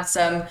don't have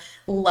some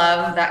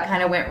love that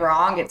kind of went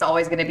wrong, it's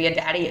always going to be a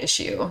daddy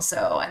issue.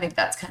 So I think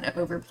that's kind of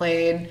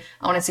overplayed.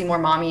 I want to see more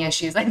mommy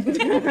issues. I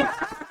think.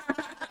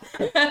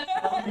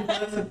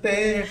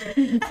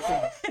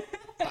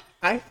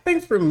 I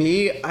think for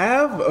me, I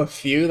have a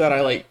few that I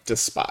like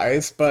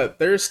despise, but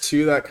there's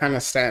two that kind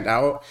of stand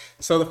out.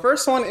 So the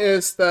first one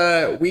is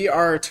that we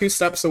are 2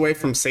 steps away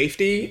from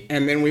safety,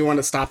 and then we want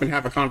to stop and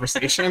have a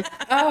conversation.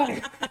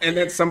 And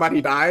then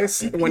somebody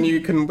dies when you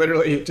can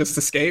literally just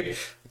escape.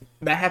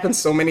 That happens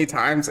so many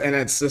times, and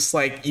it's just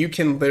like you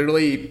can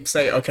literally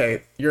say,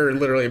 okay, you're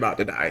literally about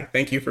to die.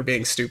 Thank you for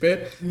being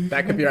stupid.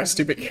 That could be our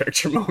stupid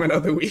character moment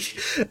of the week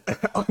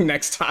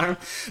next time.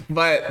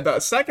 But the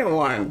second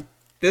one,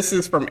 this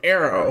is from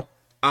Arrow,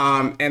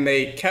 and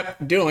they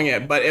kept doing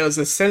it, but it was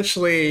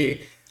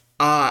essentially,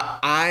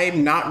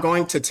 I'm not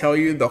going to tell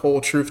you the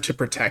whole truth to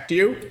protect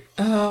you,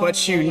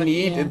 but you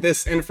need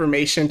this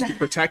information to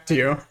protect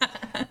you.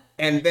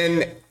 and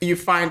then you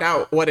find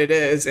out what it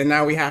is, and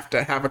now we have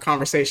to have a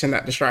conversation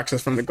that distracts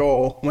us from the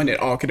goal when it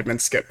all could have been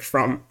skipped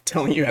from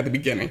telling you at the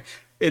beginning.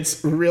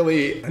 It's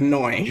really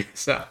annoying.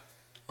 So.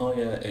 Oh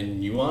yeah,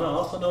 and you want to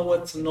also know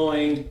what's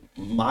annoying,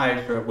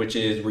 which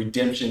is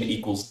redemption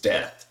equals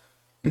death.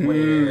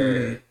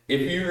 Where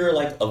if you're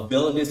like a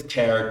villainous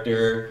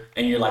character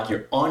and you're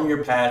on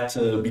your path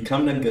to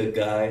becoming a good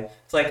guy,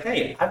 it's like,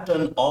 hey, I've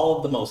done all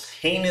of the most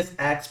heinous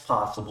acts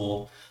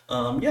possible.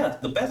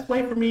 The best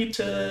way for me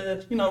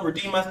to,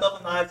 redeem myself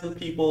in the eyes of the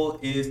people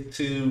is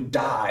to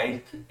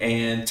die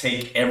and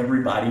take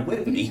everybody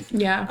with me.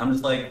 Yeah. I'm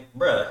just like,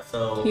 bruh,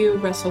 so... Cue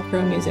Russell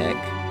Crowe music.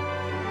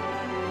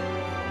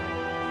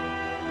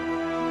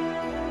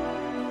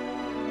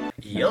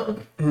 Yup.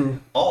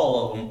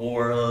 All of them.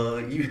 Or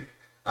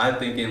I'm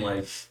thinking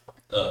like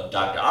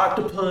Dr.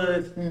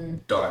 Octopus,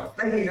 Darth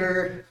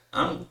Vader.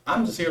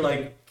 I'm just here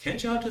like,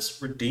 can't y'all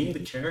just redeem the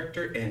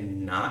character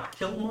and not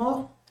kill them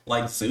off?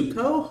 Like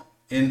Zuko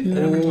in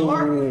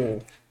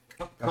Avatar?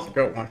 That's a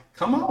good one.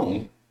 Come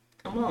on.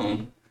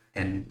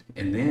 And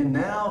then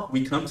now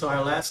we come to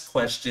our last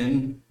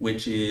question,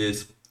 which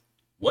is,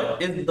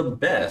 what is the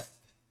best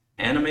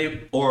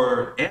anime,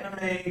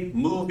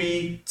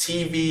 movie,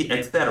 TV,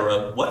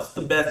 etc.? What's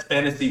the best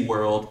fantasy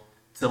world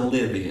to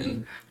live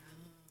in?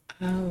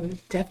 Oh,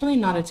 definitely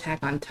not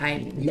Attack on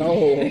Titan.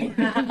 No.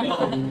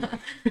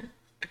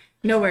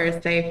 Nowhere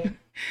is safe.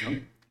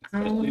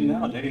 Especially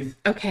nowadays.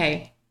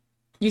 Okay.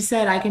 You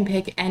said I can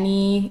pick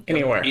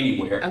Anywhere.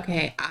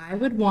 Okay, I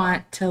would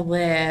want to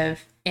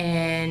live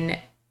in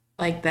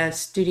like the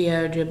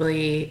Studio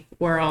Ghibli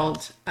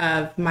world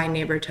of My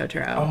Neighbor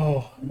Totoro.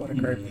 Oh, what a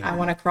great. I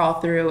want to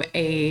crawl through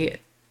a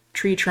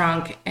tree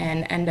trunk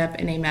and end up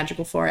in a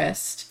magical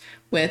forest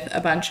with a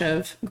bunch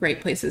of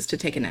great places to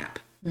take a nap.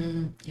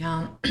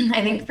 Yeah,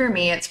 I think for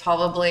me, it's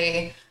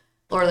probably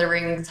Lord of the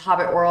Rings,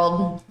 Hobbit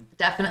world.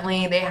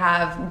 Definitely, they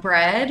have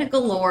bread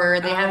galore.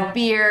 They have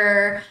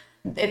beer.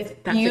 It's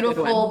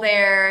beautiful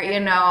there.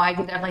 I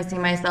could definitely see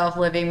myself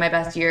living my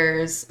best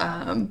years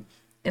in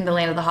the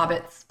land of the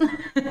hobbits.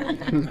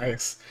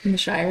 Nice. In the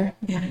Shire.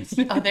 Yes.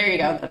 Oh, there you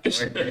go. That's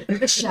the word.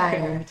 The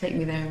Shire. Take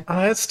me there.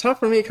 It's tough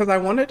for me because I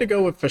wanted to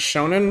go with the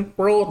shonen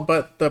world,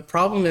 but the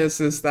problem is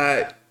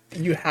that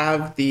you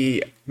have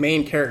the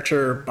main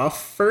character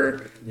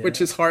buffer,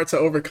 which is hard to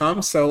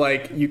overcome. So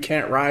like you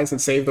can't rise and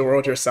save the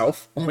world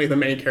yourself. Only the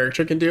main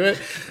character can do it.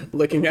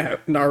 Looking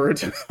at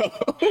Naruto.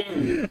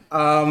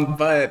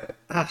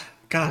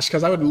 Gosh,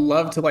 because I would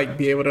love to like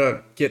be able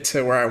to get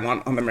to where I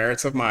want on the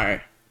merits of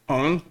my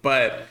own.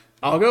 But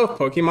I'll go with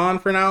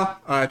Pokemon for now,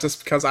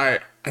 just because I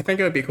think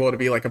it would be cool to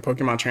be like a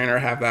Pokemon trainer,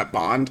 have that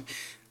bond.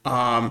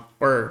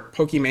 Or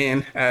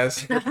Pokemon,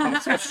 as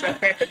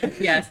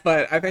Yes.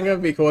 But I think it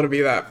would be cool to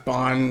be that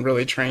bond,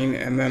 really train,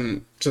 and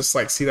then just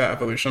like see that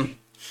evolution.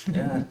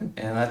 Yeah,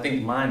 and I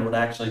think mine would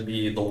actually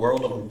be the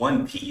world of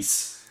One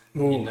Piece.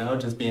 Ooh.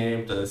 Just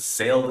being able to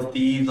sail the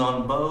seas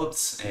on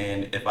boats,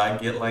 and if I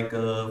get like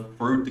a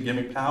fruit to give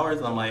me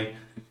powers, I'm like,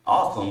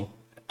 awesome.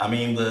 I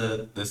mean,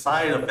 the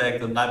side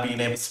effect of not being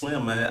able to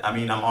swim,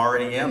 I'm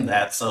already am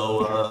that,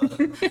 so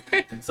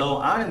so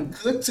I'm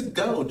good to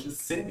go. Just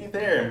send me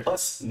there, and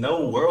plus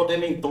no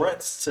world-ending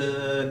threats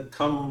to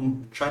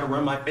come try to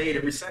run my fade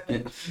every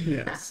second.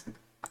 Yes.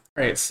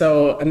 All right,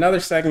 so another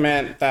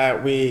segment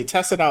that we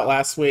tested out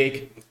last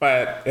week,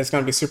 but it's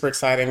going to be super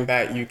exciting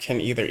that you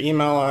can either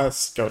email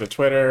us, go to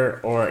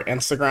Twitter, or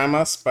Instagram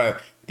us, but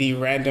the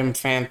random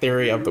fan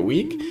theory of the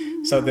week.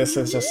 So this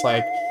is just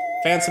like,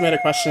 fans submit a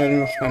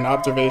question, an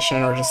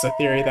observation, or just a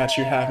theory that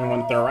you have and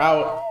want to throw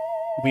out.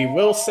 We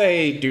will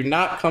say, do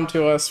not come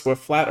to us with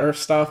flat earth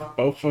stuff,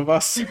 both of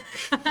us.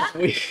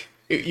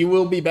 You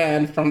will be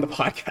banned from the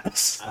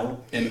podcast.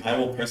 I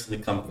will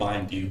personally come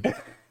find you.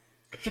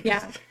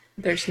 Yeah,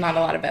 there's not a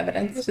lot of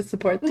evidence to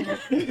support that.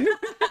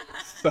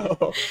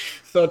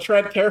 So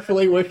tread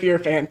carefully with your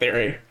fan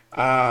theory.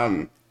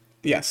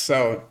 Yes,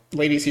 so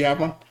ladies, you have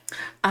one?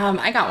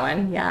 I got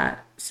one, yeah.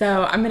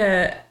 So I'm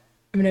gonna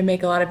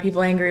make a lot of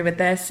people angry with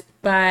this,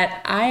 but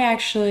I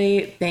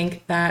actually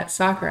think that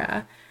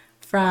Sakura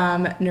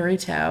from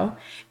Naruto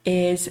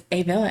is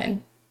a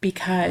villain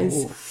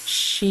because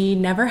she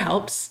never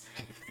helps.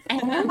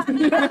 And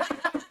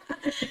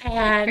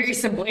Very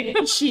simply.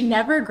 she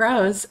never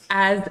grows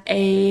as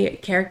a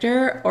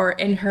character or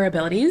in her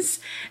abilities.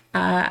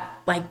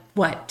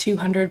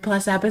 200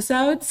 plus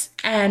episodes,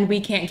 and we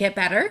can't get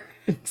better.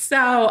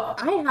 So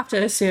I have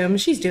to assume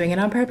she's doing it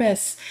on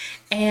purpose,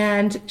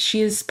 and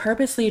she's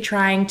purposely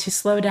trying to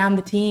slow down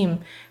the team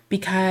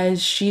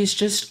because she's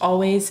just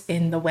always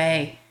in the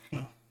way.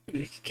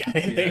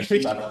 Yeah,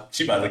 she about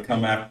to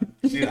come after.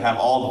 She's gonna have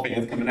all the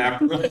fans coming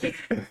after her.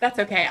 That's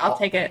okay. I'll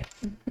take it.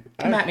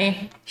 Come at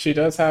me. She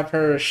does have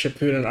her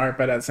Shippuden arc,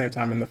 but at the same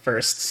time, in the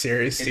first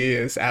series, she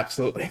is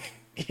absolutely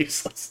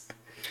useless.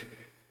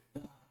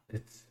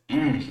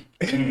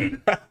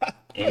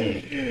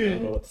 I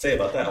don't know what to say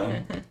about that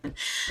one.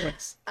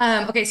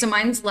 Okay, so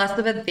mine's less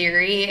of a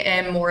theory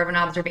and more of an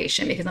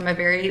observation because I'm a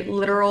very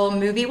literal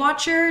movie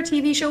watcher,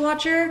 TV show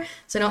watcher,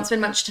 so I don't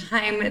spend much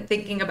time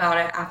thinking about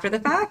it after the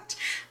fact.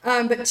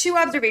 But two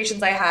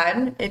observations I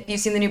had, if you've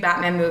seen the new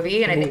Batman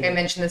movie, and I think I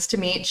mentioned this to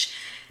Meech,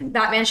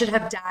 Batman should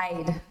have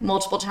died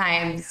multiple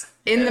times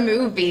in the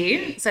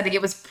movie, so I think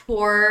it was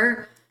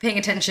poor paying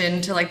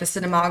attention to like the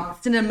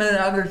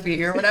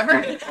cinematography or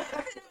whatever.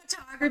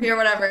 Or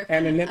whatever,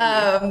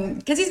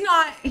 because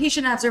he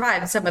shouldn't have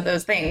survived some of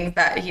those things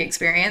that he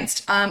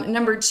experienced.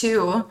 Number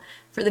two,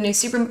 for the new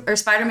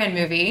Spider-Man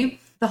movie,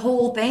 the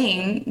whole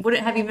thing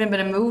wouldn't have even been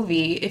a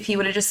movie if he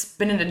would have just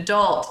been an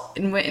adult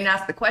and went and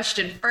asked the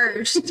question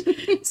first.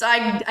 So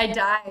I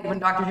died when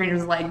Doctor Strange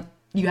was like,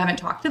 "You haven't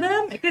talked to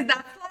them," because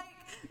that's like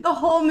the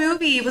whole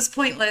movie was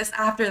pointless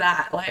after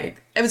that.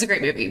 Like, it was a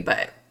great movie,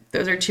 but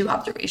those are two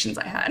observations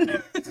I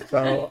had.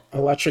 So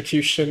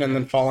electrocution and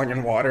then falling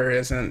in water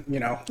isn't,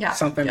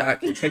 something that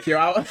can take you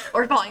out.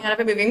 Or falling out of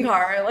a moving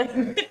car. Like,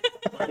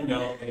 a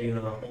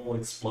whole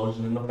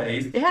explosion in the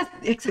face. Yeah,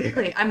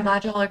 exactly. I'm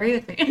glad you all agree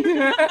with me.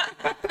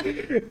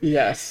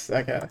 Yes.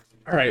 Okay.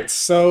 All right.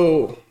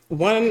 So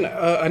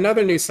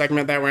another new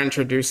segment that we're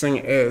introducing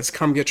is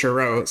 "Come Get Your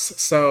Rose."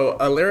 So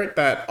a lyric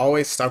that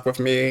always stuck with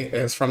me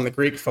is from the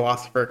Greek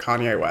philosopher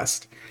Kanye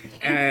West.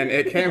 And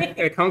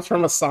it comes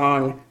from a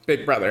song,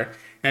 Big Brother.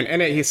 And in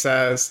it, he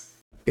says,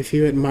 "If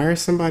you admire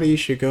somebody, you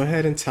should go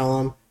ahead and tell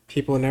them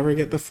people never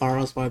get the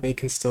flowers while they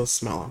can still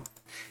smell them."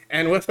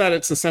 And with that,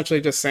 it's essentially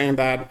just saying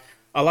that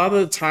a lot of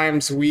the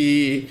times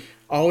we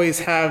always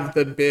have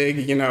the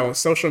big,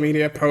 social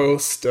media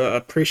post,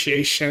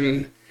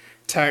 appreciation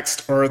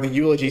text, or the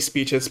eulogy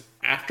speeches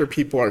after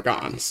people are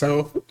gone.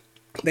 So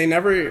they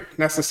never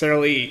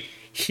necessarily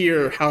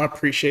hear how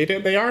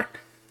appreciated they are.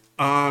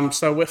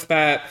 So with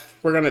that,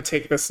 we're going to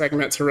take this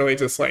segment to really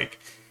just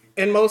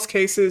in most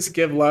cases,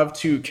 give love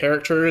to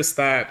characters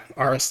that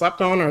are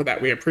slept on or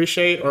that we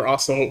appreciate, or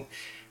also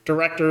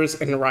directors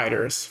and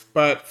writers.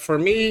 But for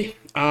me,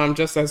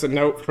 just as a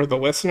note for the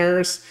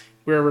listeners,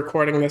 we're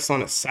recording this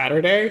on a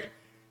Saturday,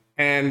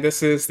 and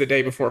this is the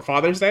day before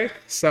Father's Day.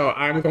 So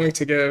I'm going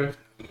to give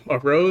a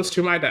rose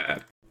to my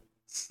dad.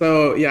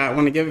 So yeah, I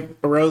want to give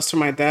a rose to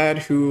my dad,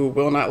 who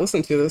will not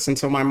listen to this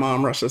until my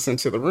mom rushes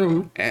into the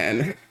room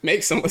and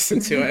makes him listen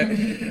to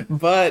it.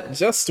 But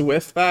just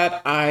with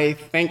that, I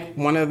think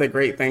one of the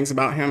great things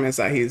about him is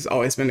that he's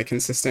always been a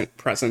consistent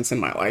presence in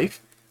my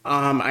life.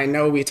 I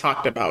know we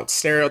talked about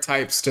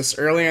stereotypes just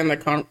earlier in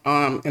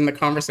the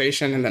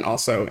conversation, and then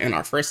also in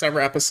our first ever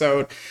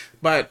episode.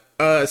 But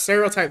a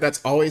stereotype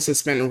that's always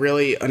just been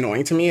really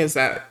annoying to me is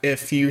that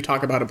if you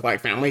talk about a Black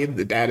family,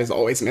 the dad is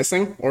always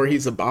missing or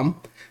he's a bum.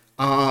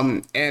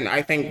 And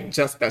I think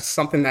just that's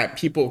something that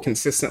people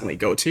consistently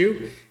go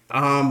to.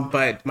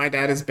 But my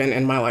dad has been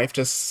in my life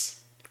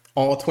just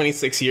all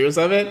 26 years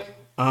of it,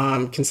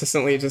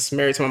 consistently just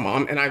married to my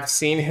mom. And I've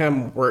seen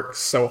him work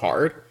so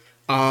hard.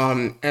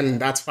 And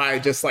that's why I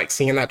just like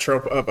seeing that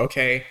trope of,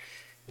 okay,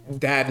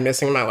 dad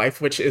missing my life,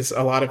 which is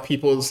a lot of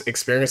people's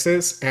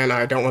experiences. And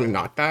I don't want to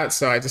knock that.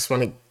 So I just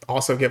want to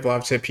also give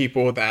love to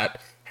people that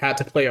had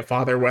to play a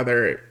father,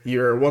 whether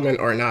you're a woman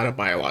or not a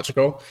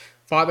biological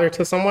father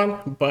to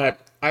someone. But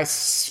I've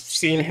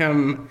seen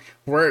him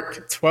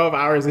work 12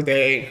 hours a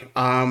day,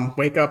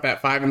 wake up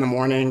at 5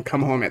 a.m,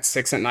 come home at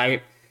 6 p.m.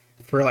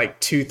 for like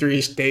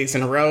 2-3 days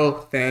in a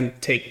row, then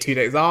take 2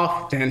 days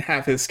off, then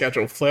have his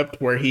schedule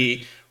flipped where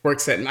he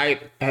works at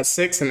night at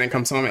 6 and then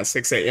comes home at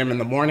 6 a.m. in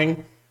the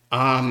morning.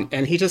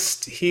 And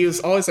he was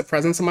always a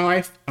presence in my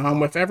life.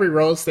 With every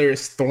rose,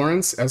 there's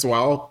thorns as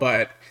well,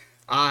 but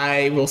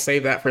I will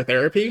save that for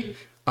therapy.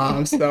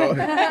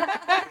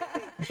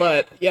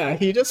 But yeah,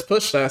 he just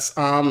pushed us,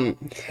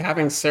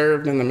 having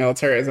served in the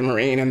military as a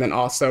Marine, and then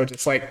also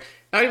just like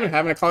not even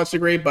having a college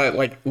degree, but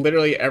like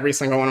literally every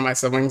single one of my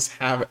siblings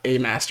have a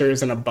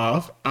master's and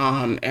above,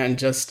 and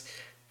just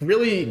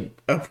really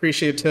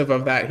appreciative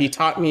of that. He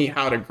taught me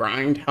how to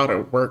grind, how to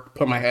work,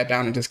 put my head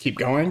down and just keep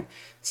going.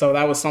 So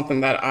that was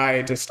something that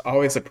I just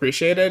always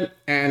appreciated.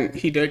 And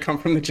he did come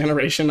from the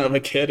generation of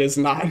a kid is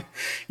not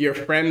your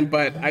friend,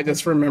 but I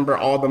just remember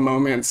all the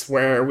moments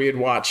where we'd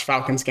watch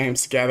Falcons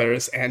games together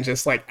and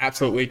just like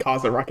absolutely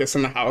cause a ruckus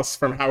in the house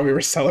from how we were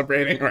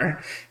celebrating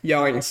or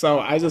yelling. So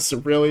I just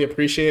really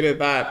appreciated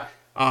that.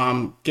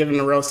 Giving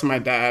a rose to my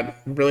dad,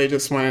 really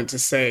just wanted to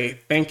say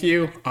thank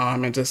you.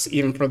 And just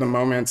even for the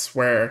moments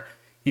where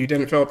you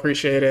didn't feel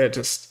appreciated,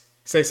 just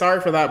say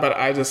sorry for that, but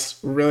I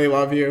just really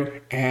love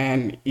you,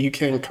 and you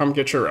can come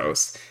get your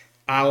rose.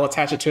 I'll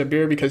attach it to a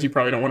beer because you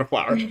probably don't want a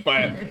flower.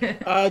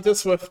 But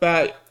just with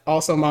that,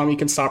 also, Mom, you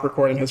can stop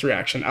recording his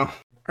reaction now.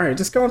 All right,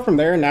 just going from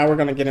there, now we're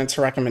going to get into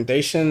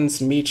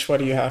recommendations. Meech, what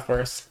do you have for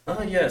us?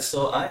 Yeah,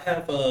 so I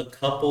have a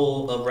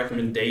couple of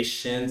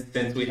recommendations.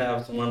 Since we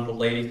have some wonderful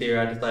ladies here,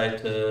 I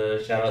decided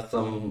to shout out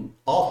some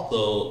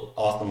also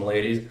awesome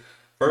ladies.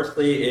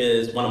 Firstly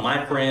is one of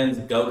my friends,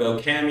 Go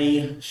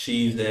Cami.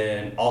 She's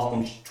an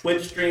awesome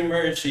Twitch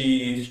streamer.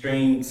 She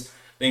streams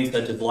things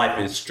such as Life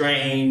is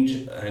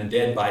Strange and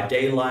Dead by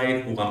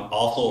Daylight, who I'm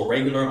also a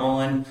regular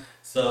on.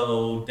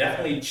 So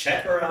definitely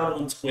check her out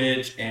on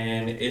Twitch,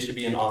 and it should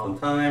be an awesome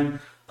time.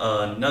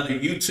 Another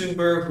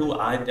YouTuber who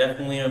I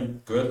definitely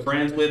am good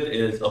friends with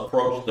is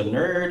Approach the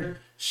Nerd.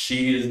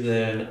 She is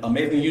an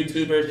amazing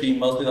YouTuber. She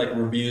mostly like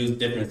reviews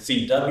different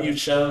CW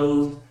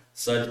shows,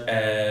 such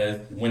as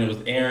when it was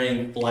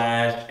airing,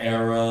 Flash,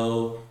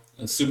 Arrow,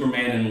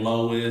 Superman and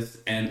Lois,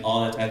 and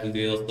all that type of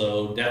deal.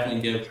 So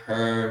definitely give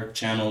her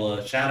channel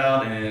a shout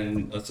out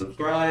and a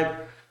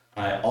subscribe.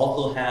 I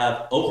also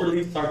have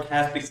Overly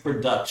Sarcastic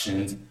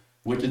Productions,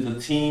 which is a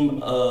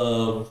team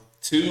of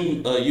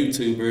two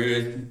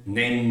YouTubers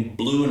named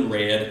Blue and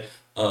Red.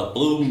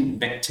 Blue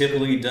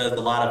typically does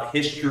a lot of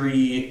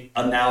history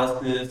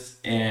analysis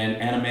and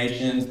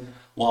animations,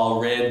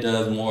 while Red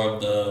does more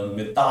of the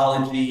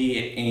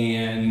mythology,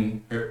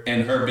 and her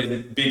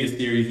biggest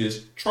series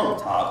is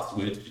Trope Talks,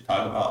 which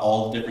talk about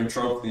all the different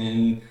tropes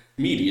in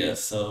media.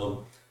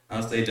 So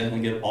I'll say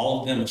definitely give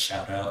all of them a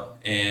shout out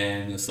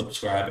and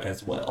subscribe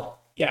as well.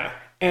 Yeah.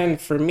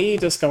 And for me,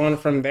 just going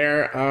from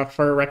there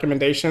for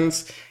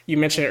recommendations, you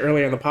mentioned it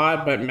earlier in the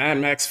pod, but Mad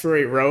Max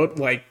Fury Road,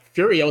 like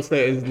Furiosa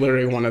is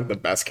literally one of the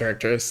best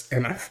characters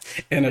in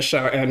a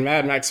show. And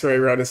Mad Max Fury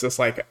Road is just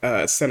like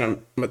a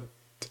cinematography.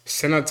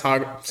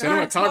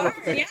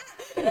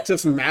 Yeah.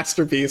 Just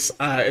masterpiece.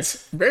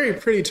 It's very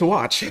pretty to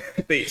watch,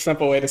 the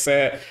simple way to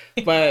say it.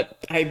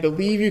 But I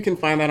believe you can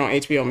find that on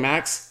HBO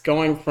Max.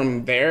 Going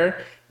from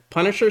there,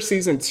 Punisher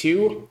Season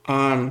 2,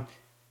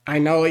 I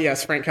know,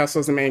 yes, Frank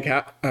Castle's the main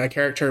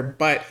character,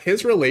 but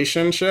his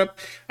relationship,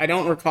 I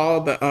don't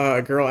recall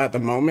the girl at the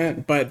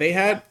moment, but they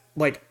had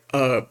like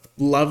a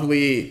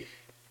lovely,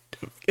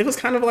 it was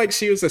kind of like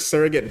she was a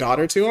surrogate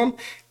daughter to him.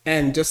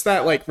 And just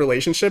that like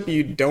relationship,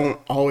 you don't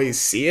always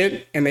see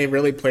it. And they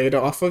really played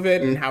off of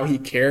it and how he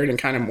cared and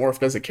kind of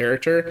morphed as a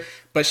character.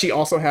 But she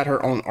also had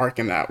her own arc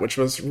in that, which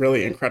was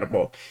really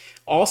incredible.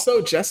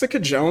 Also, Jessica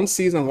Jones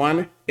Season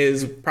 1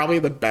 is probably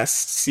the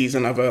best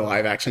season of a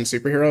live action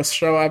superhero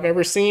show I've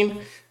ever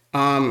seen.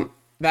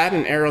 That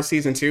and Arrow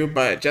Season 2,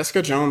 but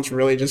Jessica Jones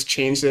really just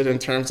changed it in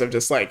terms of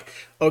just like,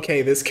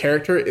 okay, this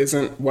character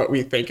isn't what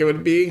we think it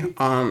would be.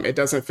 It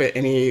doesn't fit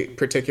any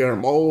particular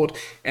mold,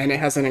 and it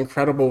has an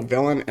incredible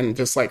villain, and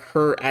just like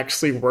her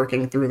actually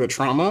working through the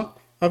trauma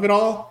of it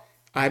all.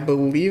 I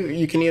believe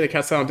you can either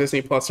catch that on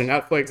Disney Plus or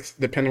Netflix,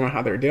 depending on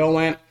how their deal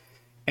went.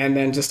 And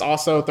then just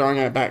also throwing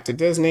it back to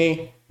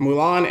Disney,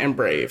 Mulan and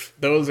Brave.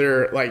 Those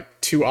are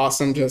like two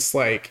awesome, just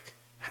like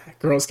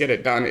girls get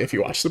it done if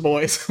you watch The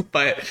Boys,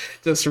 but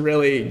just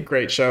really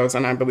great shows.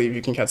 And I believe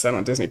you can catch that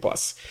on Disney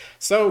Plus.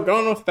 So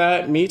going with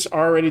that, Meech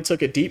already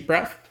took a deep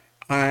breath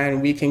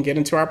and we can get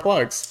into our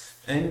plugs.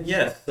 And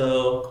yes,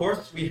 so of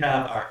course we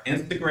have our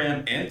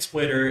Instagram and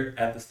Twitter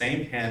at the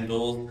same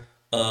handle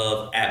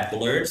of at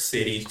Blerd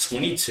City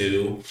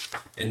 22,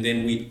 and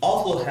then we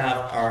also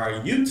have our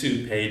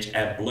YouTube page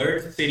at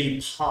Blerd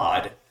City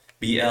Pod,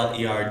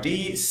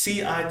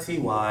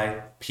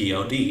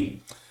 BLERDCITYPOD.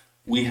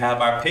 We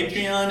have our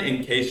Patreon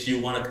in case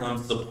you want to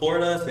come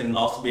support us and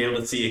also be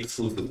able to see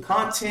exclusive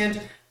content,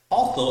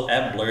 also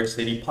at Blerd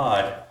City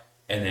Pod.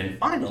 And then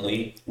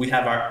finally, we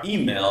have our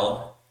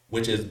email,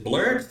 which is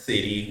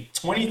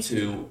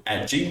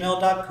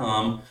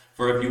blerdcity22@gmail.com,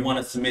 for if you want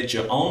to submit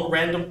your own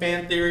random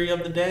fan theory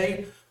of the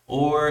day,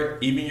 or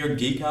even your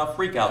Geek Out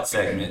Freak Out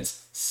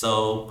segments.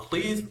 So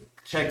please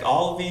check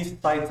all of these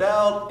sites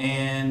out,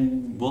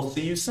 and we'll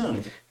see you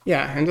soon.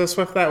 Yeah, and just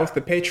with that, with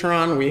the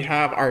Patreon, we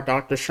have our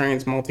Doctor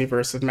Strange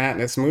Multiverse of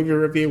Madness movie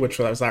review, which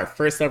was our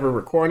first ever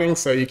recording,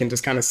 so you can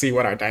just kind of see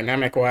what our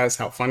dynamic was,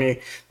 how funny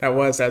that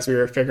was as we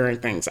were figuring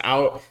things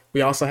out.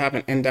 We also have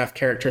an in-depth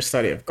character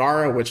study of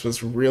Gara, which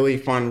was really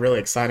fun, really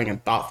exciting,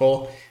 and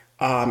thoughtful.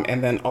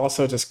 And then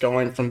also just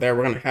going from there,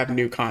 we're going to have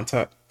new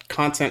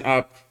content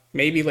up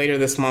maybe later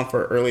this month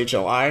or early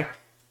July.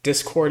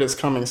 Discord is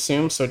coming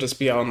soon, so just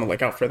be on the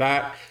lookout for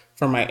that.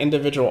 For my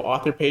individual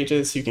author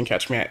pages, you can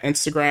catch me at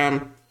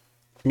Instagram,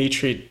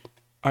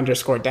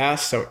 Metri_dash,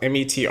 so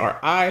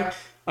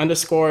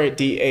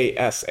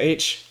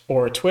METRI_DASH,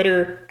 or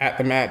Twitter at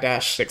the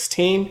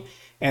Mad-16.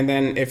 And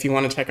then if you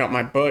want to check out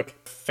my book,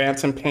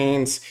 Phantom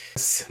Pain's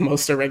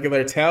Most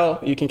Irregular Tale,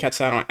 you can catch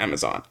that on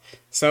Amazon.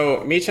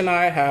 So Meech and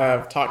I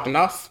have talked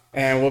enough,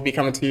 and we'll be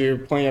coming to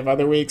you plenty of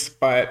other weeks.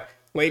 But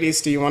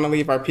ladies, do you want to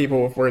leave our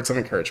people with words of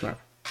encouragement?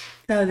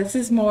 So this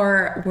is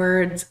more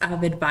words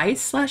of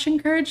advice /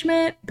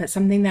 encouragement, but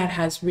something that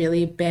has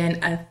really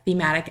been a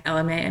thematic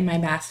element in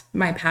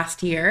my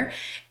past year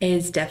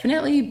is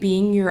definitely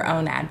being your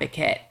own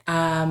advocate.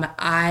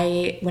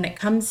 When it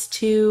comes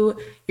to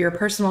your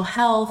personal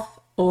health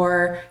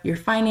or your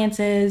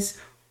finances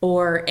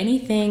or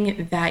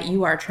anything that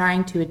you are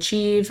trying to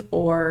achieve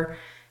or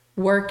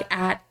work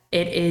at,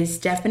 it is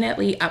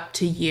definitely up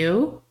to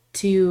you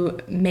to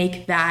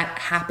make that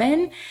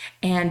happen.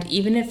 And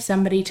even if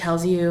somebody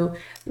tells you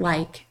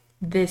like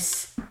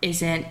this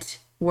isn't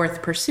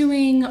worth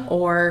pursuing,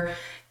 or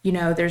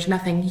there's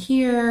nothing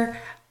here,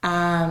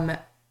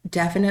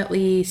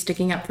 definitely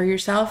sticking up for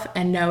yourself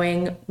and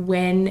knowing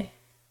when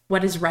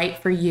what is right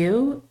for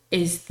you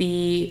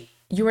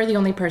you are the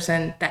only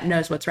person that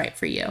knows what's right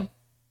for you.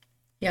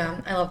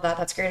 Yeah, I love that.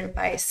 That's great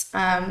advice.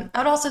 I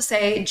would also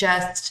say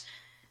just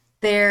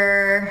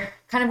they're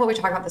kind of what we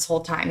talk about this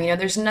whole time.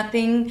 There's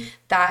nothing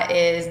that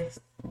is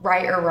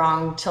right or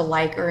wrong to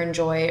like or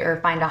enjoy or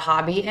find a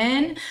hobby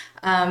in,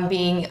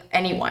 being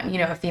anyone,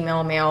 a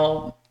female,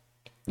 male,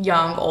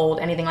 young, old,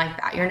 anything like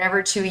that. You're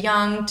never too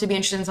young to be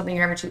interested in something.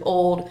 You're never too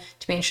old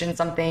to be interested in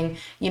something,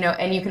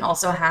 and you can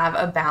also have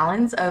a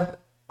balance of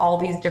all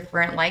these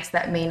different likes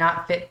that may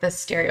not fit the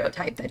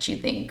stereotype that you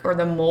think or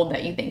the mold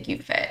that you think you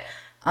fit.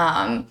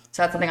 So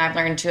that's something I've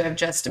learned too, of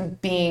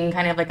just being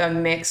kind of like a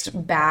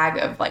mixed bag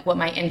of like what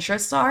my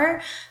interests are.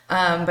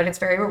 But it's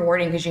very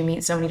rewarding because you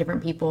meet so many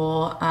different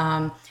people,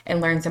 and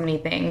learn so many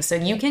things. So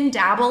you can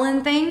dabble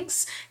in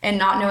things and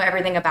not know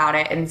everything about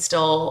it and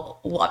still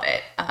love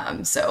it.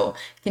 So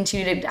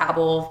continue to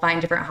dabble, find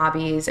different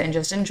hobbies, and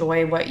just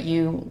enjoy what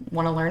you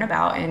want to learn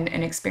about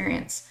and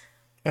experience.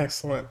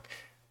 Excellent.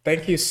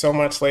 Thank you so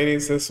much,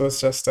 ladies. This was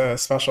just a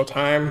special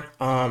time.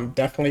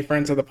 Definitely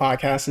friends of the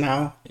podcast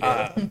now.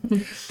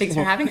 Thanks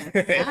for having us.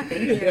 Yeah,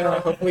 thank you. Yeah,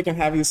 hopefully we can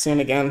have you soon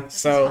again.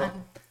 So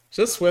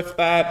just with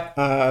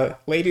that,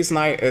 ladies'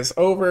 night is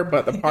over,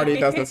 but the party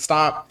doesn't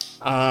stop.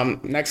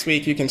 Next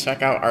week, you can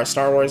check out our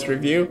Star Wars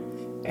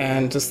review.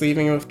 And just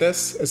leaving you with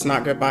this, it's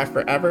not goodbye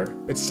forever.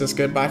 It's just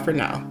goodbye for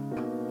now.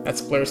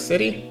 That's Blerd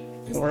City.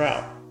 We're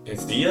out. And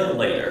see you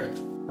later.